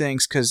these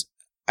things because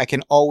I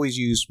can always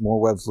use more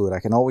web fluid,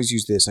 I can always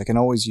use this, I can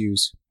always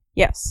use...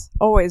 Yes,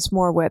 always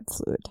more web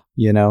fluid.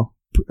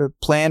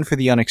 Plan for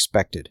the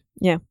unexpected.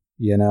 Yeah.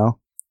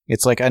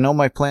 It's like, I know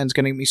my plan's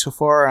going to get me so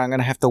far, I'm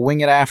going to have to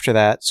wing it after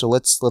that, so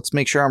let's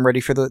make sure I'm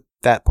ready for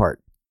that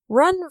part.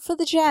 Run for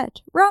the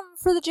jet! Run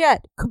for the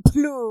jet!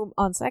 Kaploom!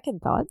 On second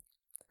thought.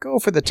 Go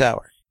for the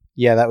tower.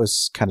 Yeah, that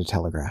was kind of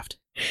telegraphed.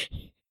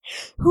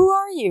 Who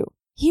are you?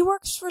 He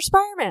works for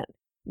Spider-Man.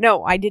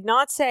 No, I did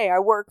not say I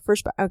work for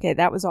Okay,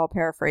 that was all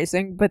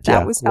paraphrasing, but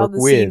that was how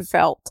the scene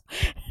felt.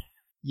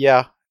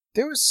 Yeah,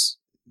 there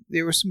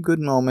were some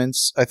good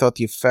moments. I thought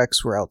the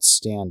effects were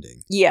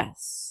outstanding.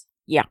 Yes.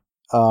 Yeah.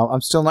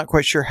 I'm still not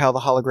quite sure how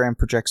the hologram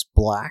projects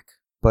black,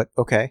 but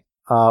okay.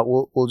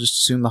 We'll just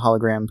assume the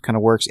hologram kind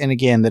of works, and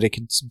again, that it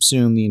can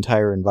subsume the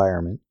entire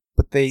environment.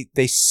 But they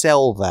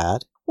sell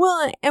that.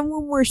 Well, and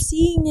when we're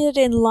seeing it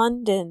in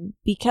London,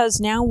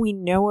 because now we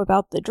know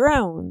about the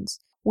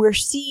drones, we're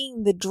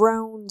seeing the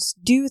drones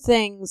do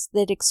things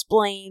that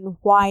explain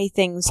why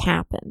things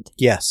happened.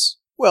 Yes.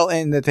 Well,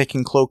 and that they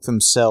can cloak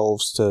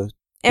themselves to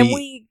And be...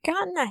 we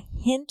gotten a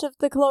hint of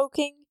the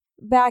cloaking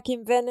back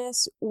in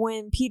Venice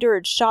when Peter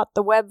had shot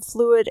the web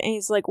fluid, and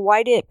he's like,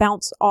 why did it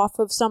bounce off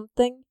of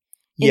something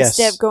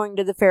instead of going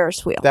to the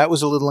Ferris wheel? That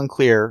was a little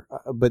unclear,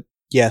 but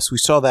yes, we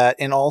saw that.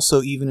 And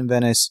also, even in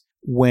Venice,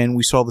 when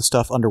we saw the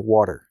stuff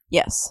underwater.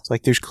 Yes. It's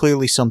like there's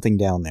clearly something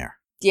down there.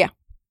 Yeah.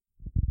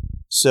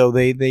 So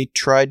they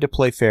tried to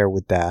play fair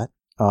with that,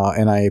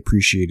 and I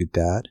appreciated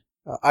that.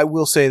 I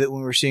will say that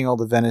when we were seeing all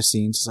the Venice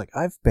scenes, it's like,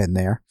 I've been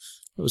there.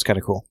 It was kind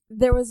of cool.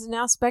 There was an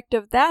aspect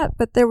of that,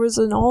 but there was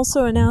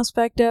also an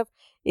aspect of,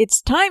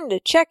 it's time to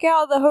check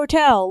out the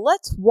hotel.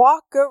 Let's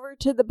walk over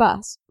to the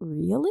bus.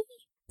 Really?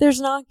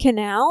 There's not a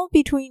canal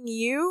between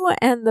you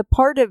and the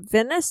part of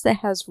Venice that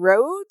has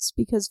roads?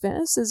 Because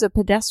Venice is a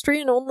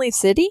pedestrian-only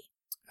city?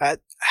 I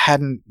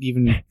hadn't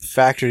even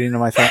factored into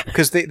my thought,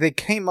 because they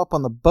came up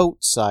on the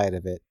boat side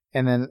of it,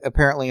 and then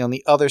apparently on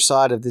the other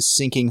side of this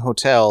sinking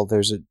hotel,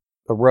 there's a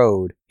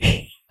road,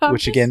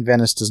 which again,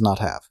 Venice does not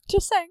have.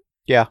 Just saying.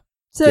 Yeah.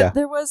 So Yeah.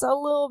 there was a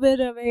little bit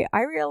of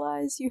I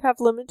realize you have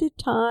limited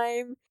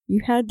time.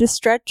 You had to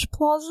stretch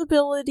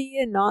plausibility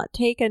and not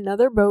take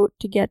another boat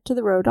to get to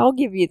the road. I'll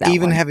give you that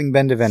Even one. having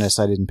been to Venice,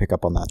 I didn't pick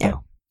up on that, Yeah.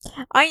 though.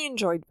 I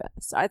enjoyed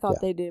Venice. I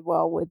thought they did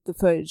well with the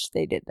footage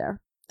they did there.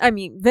 I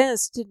mean,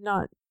 Venice did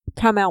not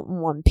come out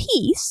in one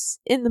piece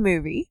in the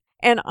movie,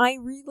 and I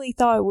really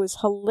thought it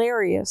was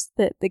hilarious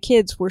that the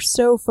kids were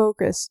so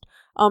focused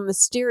on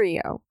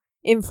Mysterio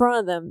in front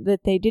of them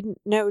that they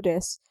didn't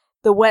notice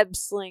the web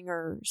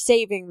slinger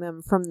saving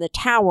them from the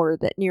tower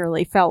that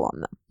nearly fell on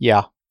them.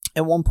 Yeah.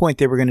 At one point,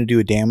 they were going to do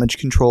a damage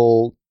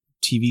control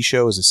TV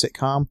show as a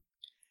sitcom.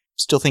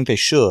 Still think they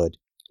should.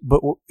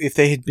 But if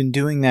they had been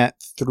doing that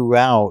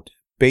throughout,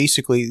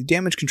 basically,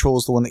 damage control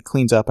is the one that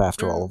cleans up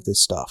after all of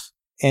this stuff.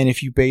 And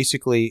if you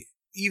basically,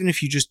 even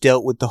if you just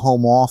dealt with the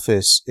home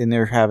office and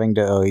they're having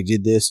to, he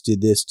did this,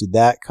 did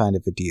that kind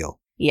of a deal.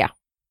 Yeah.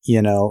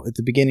 You know, at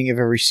the beginning of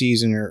every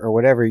season or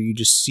whatever, you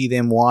just see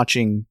them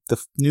watching the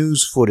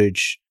news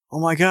footage. Oh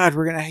my God,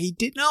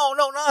 no,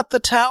 not the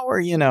tower,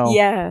 you know.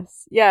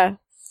 Yes, yeah.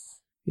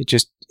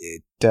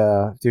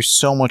 There's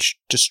so much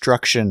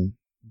destruction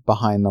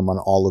behind them on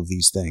all of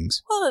these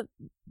things. Well,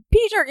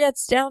 Peter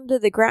gets down to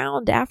the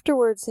ground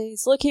afterwards and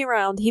he's looking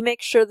around. He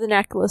makes sure the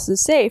necklace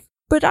is safe.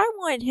 But I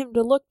wanted him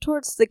to look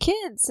towards the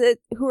kids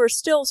who are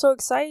still so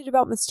excited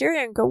about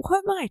Mysterio and go,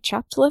 what am I,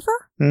 chopped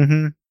liver?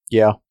 Mm-hmm.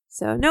 Yeah.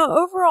 So, no,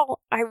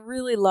 overall, I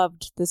really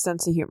loved the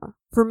sense of humor.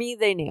 For me,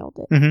 they nailed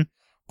it. Mm-hmm.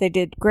 They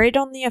did great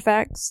on the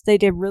effects. They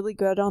did really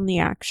good on the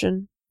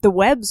action. The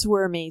webs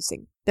were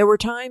amazing. There were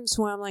times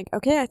when I'm like,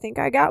 okay, I think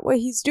I got what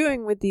he's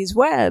doing with these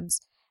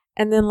webs.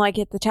 And then, like,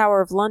 at the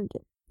Tower of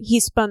London, he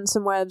spun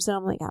some webs, and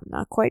I'm like, I'm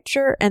not quite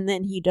sure. And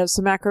then he does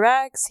some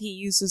acrobatics. He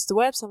uses the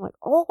webs. I'm like,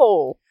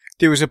 oh.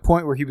 There was a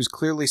point where he was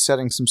clearly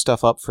setting some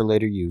stuff up for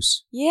later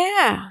use.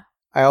 Yeah.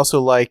 I also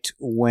liked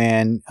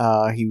when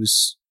he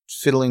was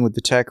fiddling with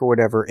the tech or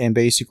whatever and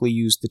basically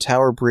used the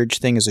tower bridge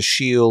thing as a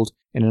shield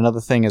and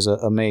another thing as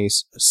a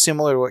mace,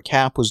 similar to what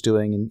Cap was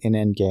doing in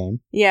Endgame.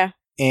 Yeah.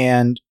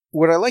 And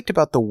what I liked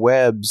about the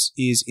webs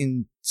is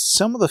in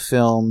some of the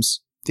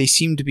films, they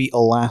seem to be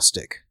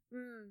elastic,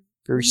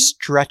 very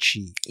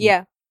stretchy,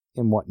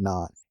 and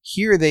whatnot.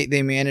 Here,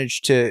 they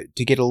managed to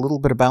get a little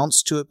bit of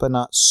bounce to it, but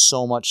not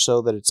so much so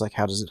that it's like,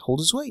 how does it hold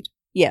his weight?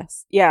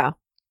 Yes. Yeah.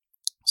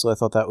 So I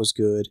thought that was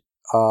good.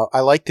 I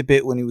liked the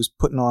bit when he was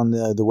putting on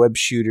the web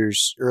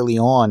shooters early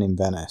on in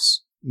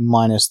Venice,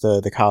 minus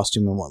the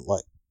costume and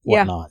whatnot.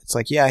 Yeah. It's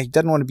like, yeah, he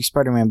doesn't want to be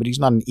Spider-Man, but he's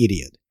not an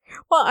idiot.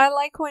 Well, I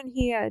like when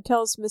he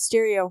tells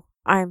Mysterio,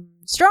 I'm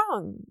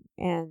strong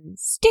and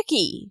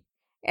sticky.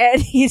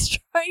 And he's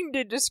trying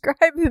to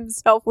describe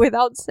himself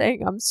without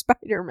saying, I'm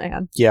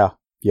Spider-Man. Yeah.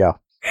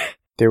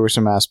 There were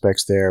some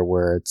aspects there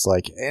where it's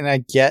like, and I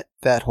get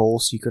that whole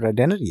secret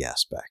identity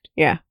aspect.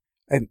 Yeah.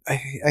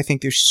 I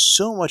think there's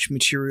so much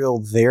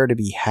material there to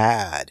be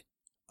had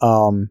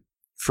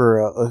for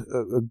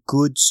a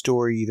good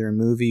story, either a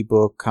movie,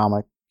 book,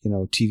 comic,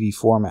 TV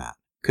format.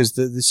 Because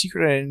the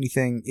secret identity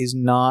thing is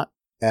not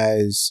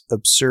as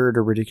absurd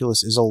or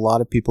ridiculous as a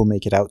lot of people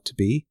make it out to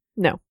be.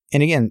 No.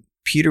 And again,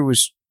 Peter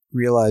was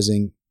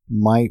realizing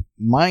my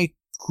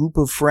group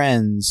of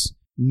friends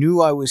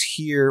knew I was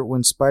here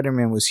when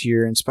Spider-Man was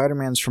here, and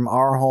Spider-Man's from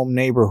our home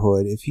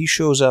neighborhood. If he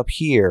shows up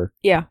here,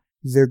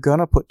 they're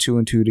gonna put two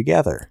and two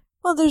together.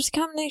 Well, there's a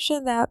combination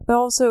of that, but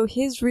also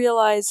his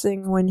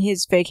realizing when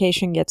his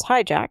vacation gets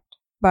hijacked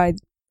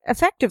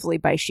effectively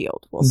by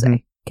S.H.I.E.L.D., we'll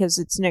say, because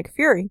it's Nick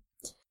Fury.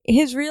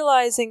 His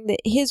realizing that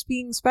his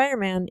being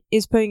Spider-Man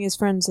is putting his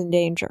friends in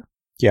danger.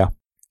 Yeah.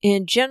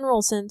 In a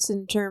general sense,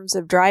 in terms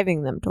of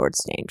driving them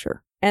towards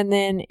danger. And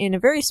then in a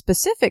very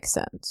specific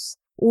sense,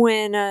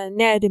 when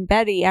Ned and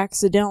Betty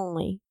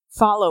accidentally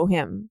follow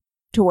him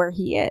to where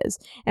he is.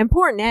 And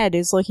poor Ned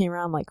is looking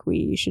around like,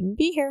 we shouldn't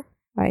be here.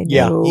 I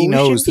know he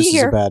knows this is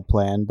here. a bad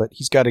plan, but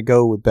he's got to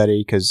go with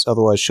Betty because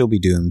otherwise she'll be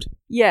doomed.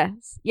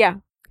 Yes, yeah.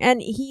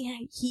 And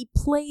he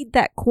played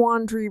that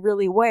quandary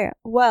really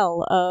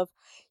well of,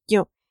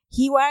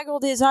 He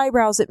waggled his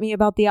eyebrows at me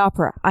about the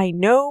opera. I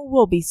know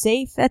we'll be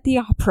safe at the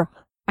opera.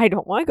 I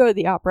don't want to go to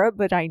the opera,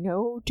 but I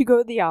know to go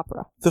to the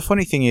opera. The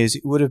funny thing is,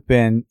 it would have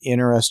been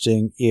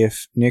interesting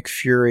if Nick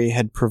Fury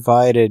had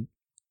provided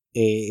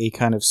a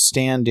kind of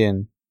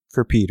stand-in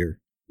for Peter.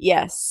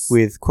 Yes.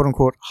 With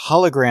quote-unquote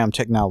hologram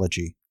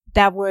technology.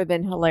 That would have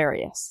been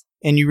hilarious.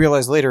 And you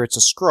realize later it's a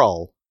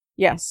Skrull.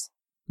 Yes.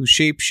 Who's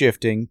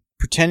shape-shifting,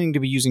 pretending to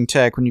be using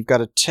tech when you've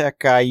got a tech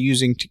guy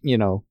using,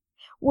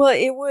 Well,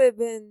 it would have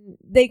been...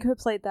 They could have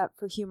played that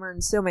for humor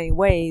in so many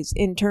ways,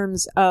 in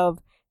terms of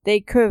they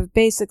could have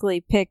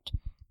basically picked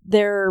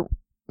their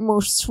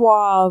most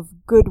suave,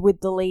 good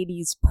with the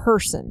ladies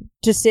person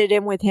to sit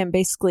in with him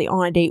basically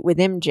on a date with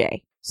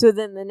MJ. So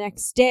then the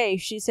next day,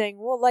 she's saying,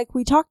 well, like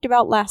we talked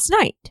about last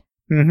night.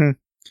 Mm-hmm.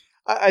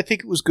 I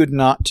think it was good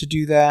not to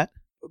do that,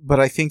 but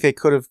I think they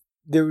could have...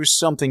 There was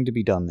something to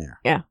be done there.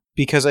 Yeah.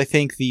 Because I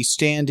think the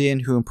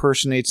stand-in who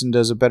impersonates and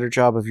does a better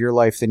job of your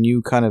life than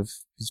you kind of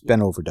has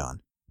been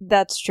overdone.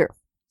 That's true.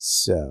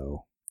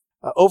 So,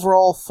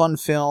 overall, fun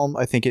film.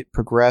 I think it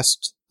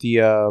progressed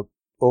the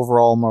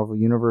overall Marvel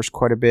Universe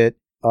quite a bit.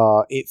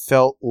 It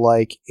felt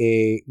like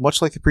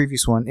much like the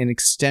previous one, an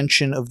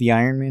extension of the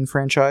Iron Man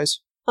franchise.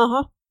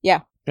 Uh-huh.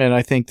 Yeah. And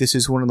I think this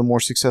is one of the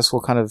more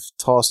successful kind of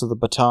toss of the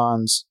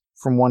batons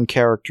from one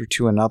character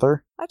to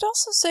another. I'd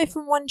also say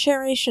from one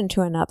generation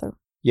to another.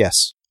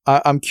 Yes.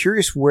 I'm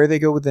curious where they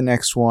go with the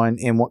next one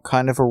and what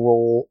kind of a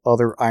role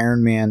other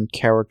Iron Man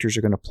characters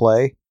are going to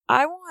play.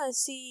 I want to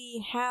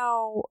see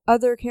how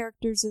other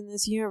characters in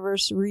this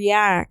universe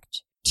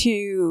react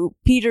to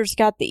Peter's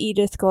got the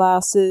Edith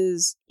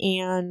glasses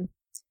and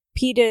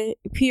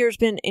Peter's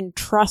been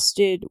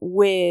entrusted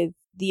with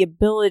the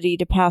ability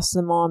to pass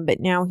them on, but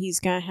now he's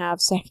going to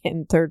have second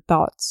and third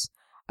thoughts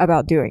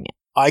about doing it.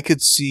 I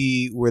could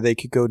see where they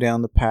could go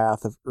down the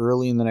path of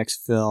early in the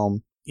next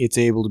film, it's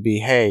able to be,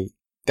 hey,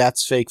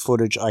 that's fake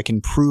footage, I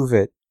can prove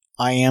it,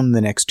 I am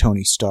the next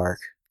Tony Stark.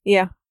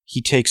 Yeah.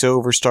 He takes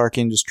over Stark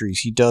Industries,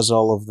 he does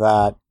all of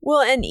that.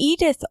 Well, and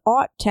Edith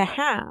ought to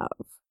have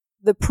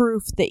the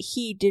proof that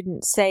he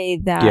didn't say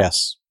that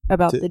yes.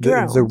 about the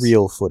drones. The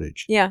real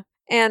footage. Yeah.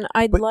 And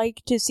I'd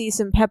like to see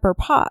some Pepper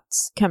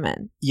Potts come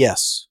in.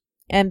 Yes.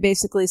 And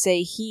basically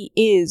say he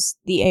is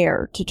the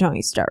heir to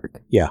Tony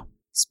Stark. Yeah.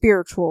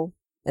 Spiritual,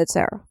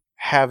 etc.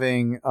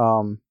 Having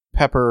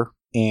Pepper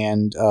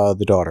and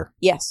the daughter.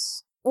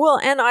 Yes. Well,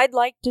 and I'd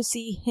like to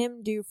see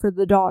him do for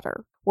the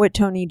daughter what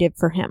Tony did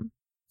for him.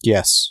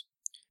 Yes.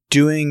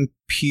 Doing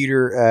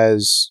Peter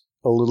as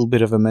a little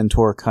bit of a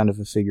mentor kind of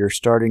a figure,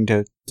 starting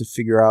to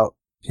figure out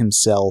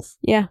himself.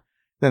 Yeah.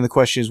 Then the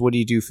question is, what do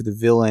you do for the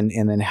villain,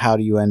 and then how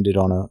do you end it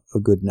on a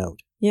good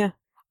note? Yeah.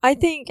 I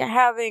think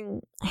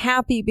having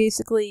Happy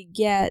basically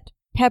get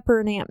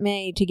Pepper and Aunt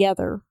May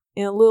together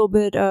in a little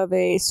bit of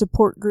a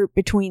support group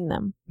between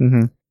them.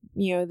 Mm-hmm.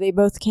 You know, they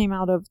both came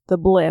out of the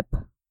blip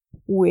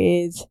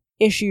with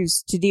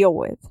issues to deal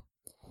with.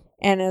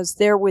 And as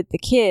they're with the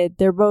kid,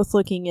 they're both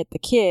looking at the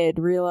kid,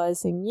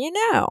 realizing,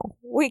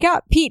 we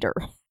got Peter.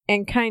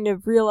 And kind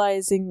of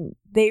realizing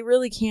they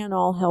really can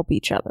all help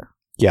each other.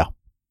 Yeah.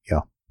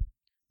 Yeah.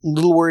 A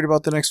little worried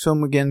about the next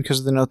film again because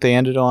of the note they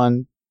ended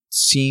on.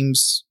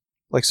 Seems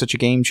like such a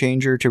game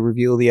changer to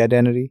reveal the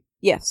identity.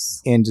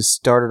 Yes. And to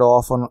start it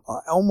off on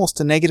almost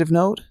a negative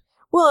note.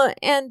 Well,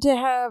 and to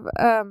have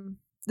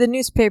the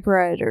newspaper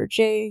editor,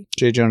 J.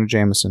 Jonah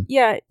Jameson.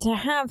 Yeah, to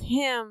have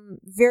him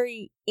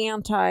very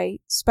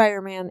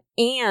anti-Spider-Man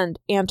and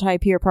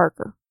anti-Peter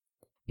Parker.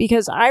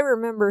 Because I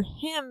remember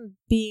him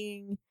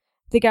being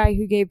the guy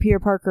who gave Peter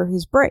Parker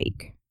his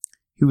break.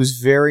 He was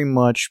very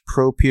much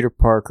pro-Peter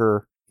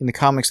Parker. In the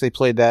comics, they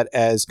played that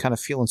as kind of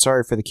feeling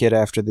sorry for the kid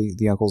after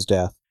the uncle's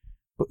death.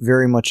 But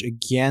very much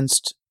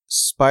against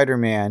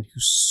Spider-Man,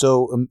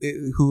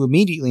 who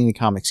immediately in the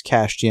comics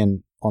cashed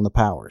in on the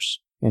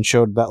powers and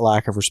showed that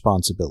lack of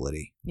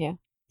responsibility. Yeah.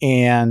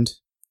 And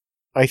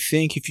I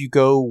think if you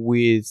go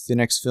with the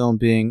next film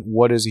being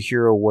what is a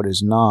hero, what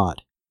is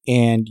not,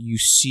 and you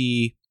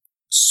see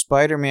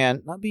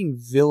Spider-Man not being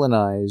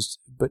villainized,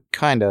 but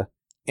kinda,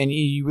 and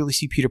you really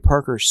see Peter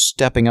Parker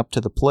stepping up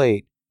to the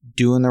plate,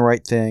 doing the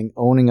right thing,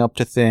 owning up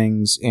to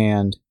things,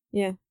 and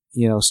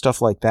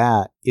stuff like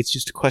that. It's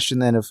just a question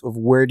then of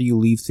where do you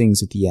leave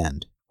things at the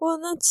end. Well,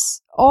 and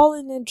that's all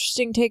an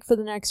interesting take for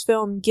the next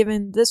film,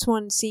 given this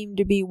one seemed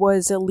to be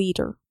was a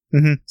leader.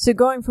 Mm-hmm. So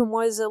going from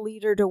was a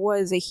leader to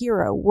was a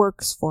hero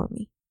works for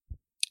me.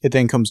 It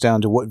then comes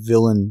down to what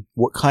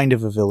kind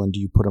of a villain do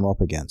you put him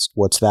up against?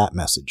 What's that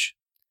message?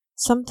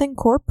 Something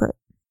corporate.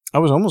 I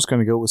was almost going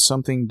to go with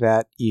something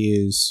that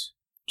is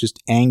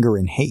just anger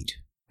and hate.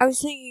 I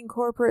was thinking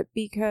corporate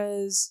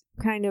because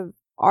kind of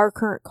our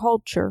current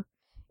culture,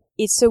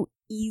 it's so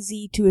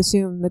easy to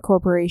assume the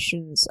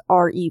corporations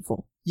are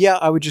evil. Yeah,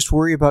 I would just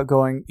worry about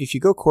if you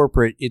go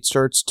corporate, it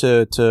starts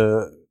to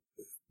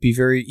be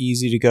very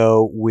easy to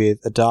go with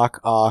a Doc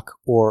Ock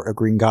or a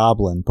Green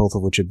Goblin, both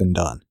of which have been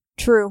done.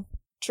 True.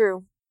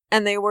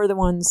 And they were the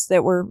ones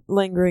that were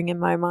lingering in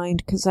my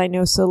mind because I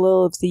know so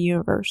little of the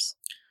universe.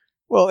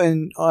 Well,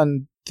 and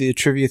on the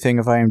trivia thing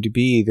of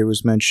IMDb, there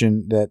was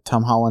mention that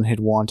Tom Holland had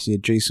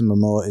wanted Jason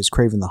Momoa as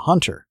Kraven the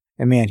Hunter.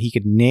 And man, he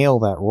could nail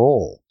that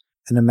role.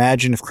 And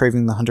imagine if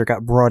Kraven the Hunter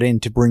got brought in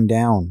to bring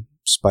down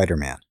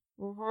Spider-Man.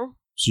 Mm-hmm.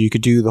 So you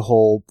could do the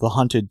whole The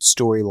Hunted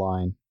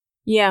storyline.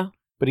 Yeah.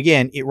 But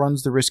again, it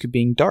runs the risk of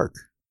being dark.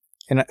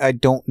 And I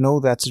don't know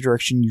that's the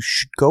direction you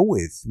should go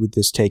with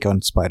this take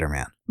on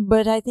Spider-Man.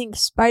 But I think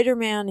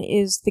Spider-Man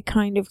is the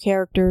kind of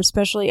character,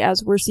 especially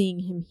as we're seeing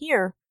him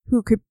here,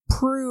 who could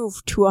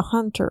prove to a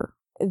hunter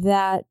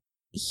that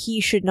he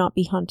should not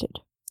be hunted.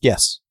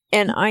 Yes.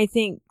 And I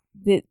think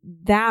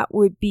that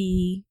would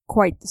be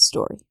quite the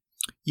story.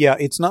 Yeah,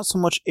 it's not so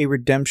much a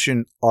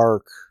redemption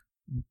arc,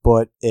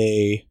 but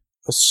a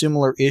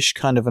similar-ish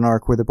kind of an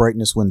arc where the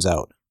brightness wins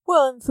out.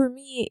 Well, and for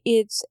me,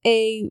 it's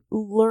a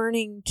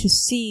learning to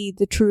see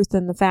the truth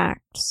and the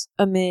facts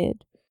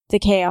amid the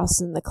chaos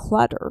and the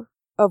clutter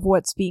of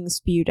what's being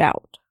spewed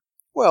out.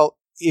 Well,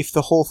 if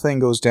the whole thing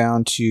goes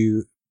down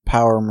to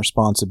power and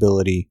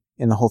responsibility,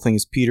 and the whole thing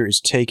is Peter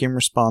is taking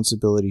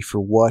responsibility for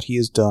what he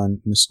has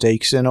done,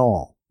 mistakes and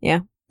all.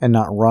 Yeah. And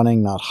not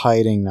running, not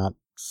hiding, not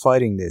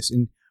fighting this.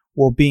 And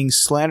while being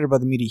slandered by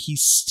the media,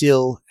 he's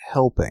still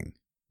helping.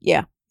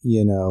 Yeah.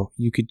 You know,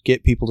 you could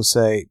get people to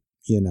say,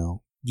 you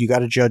know, you got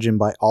to judge him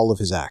by all of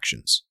his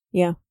actions.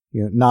 Yeah.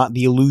 You know, not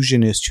the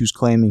illusionist who's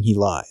claiming he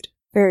lied.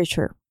 Very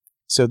true.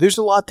 So there's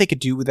a lot they could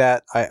do with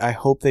that. I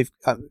hope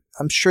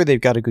I'm sure they've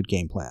got a good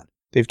game plan.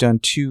 They've done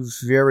 2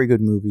 very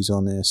good movies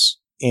on this.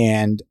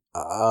 And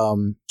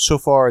so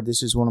far,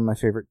 this is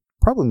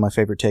probably my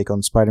favorite take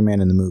on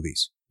Spider-Man in the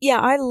movies. Yeah,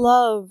 I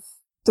love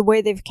the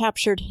way they've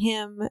captured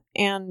him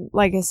and,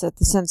 like I said,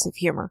 the sense of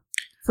humor.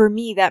 For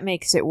me, that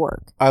makes it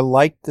work. I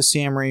liked the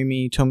Sam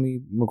Raimi,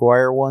 Tobey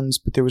Maguire ones,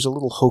 but there was a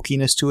little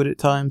hokiness to it at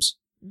times.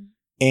 Mm-hmm.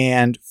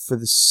 And for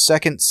the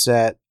second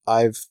set,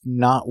 I've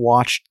not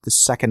watched the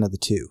second of the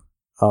 2,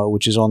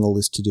 which is on the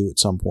list to do at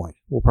some point.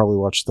 We'll probably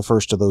watch the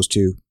first of those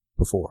 2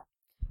 before.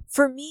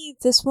 For me,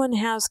 this one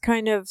has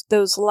kind of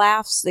those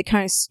laughs that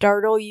kind of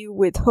startle you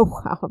with,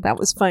 oh wow, that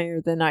was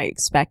funnier than I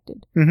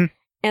expected. Mm-hmm.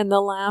 And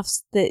the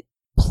laughs that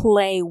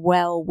play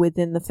well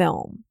within the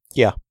film.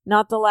 Yeah.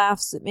 Not the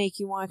laughs that make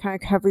you want to kind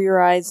of cover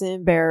your eyes in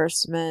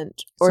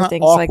embarrassment or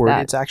things awkward, like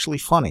that. It's actually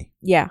funny.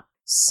 Yeah.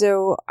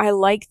 So I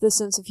like the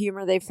sense of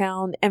humor they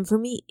found. And for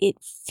me, it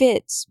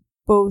fits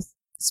both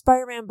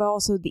Spider-Man, but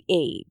also the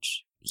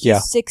age.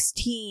 He's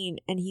 16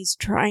 and he's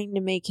trying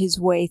to make his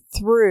way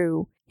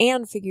through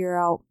and figure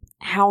out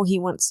how he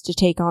wants to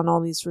take on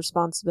all these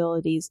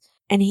responsibilities.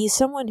 And he's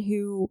someone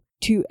who,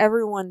 to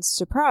everyone's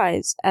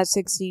surprise, at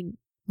 16,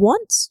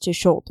 wants to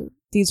shoulder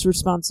these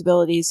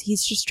responsibilities.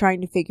 He's just trying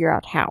to figure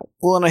out how.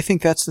 Well, and I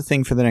think that's the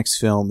thing for the next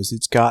film, is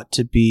it's got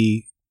to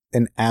be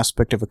an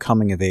aspect of a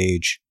coming of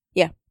age.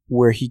 Yeah.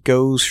 Where he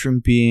goes from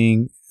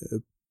being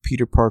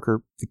Peter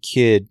Parker, the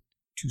kid,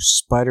 to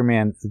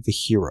Spider-Man, the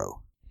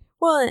hero.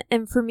 Well,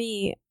 and for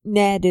me,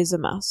 Ned is a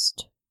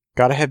must.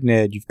 Gotta have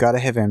Ned, you've gotta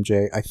have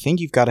MJ, I think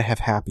you've gotta have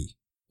Happy.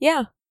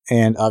 Yeah.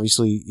 And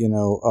obviously, you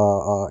know,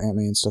 Aunt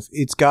May and stuff.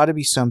 It's gotta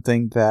be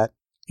something that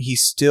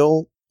he's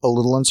still a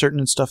little uncertain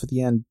and stuff at the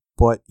end,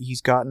 but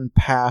he's gotten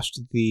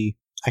past the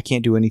I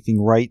can't do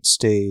anything right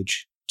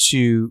stage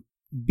to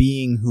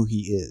being who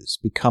he is,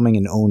 becoming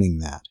and owning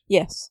that.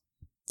 Yes.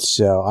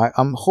 So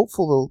I'm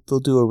hopeful they'll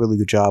do a really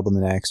good job on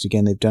the next.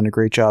 Again, they've done a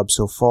great job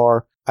so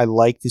far. I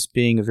like this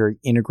being a very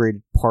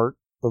integrated part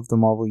of the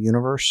Marvel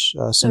Universe,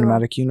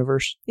 cinematic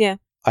universe. Yeah.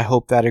 I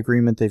hope that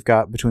agreement they've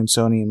got between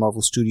Sony and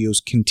Marvel Studios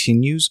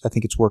continues. I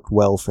think it's worked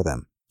well for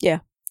them. Yeah.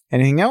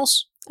 Anything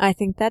else? I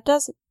think that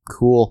does it.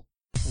 Cool.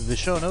 The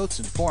show notes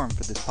and forum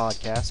for this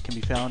podcast can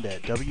be found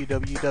at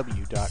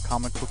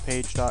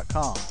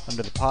www.comicbookpage.com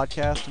under the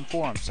podcast and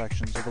forum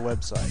sections of the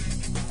website.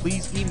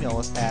 Please email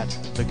us at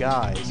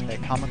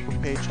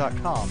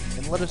theguys@comicbookpage.com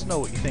and let us know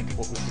what you think of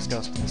what was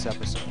discussed in this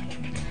episode.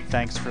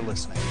 Thanks for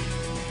listening.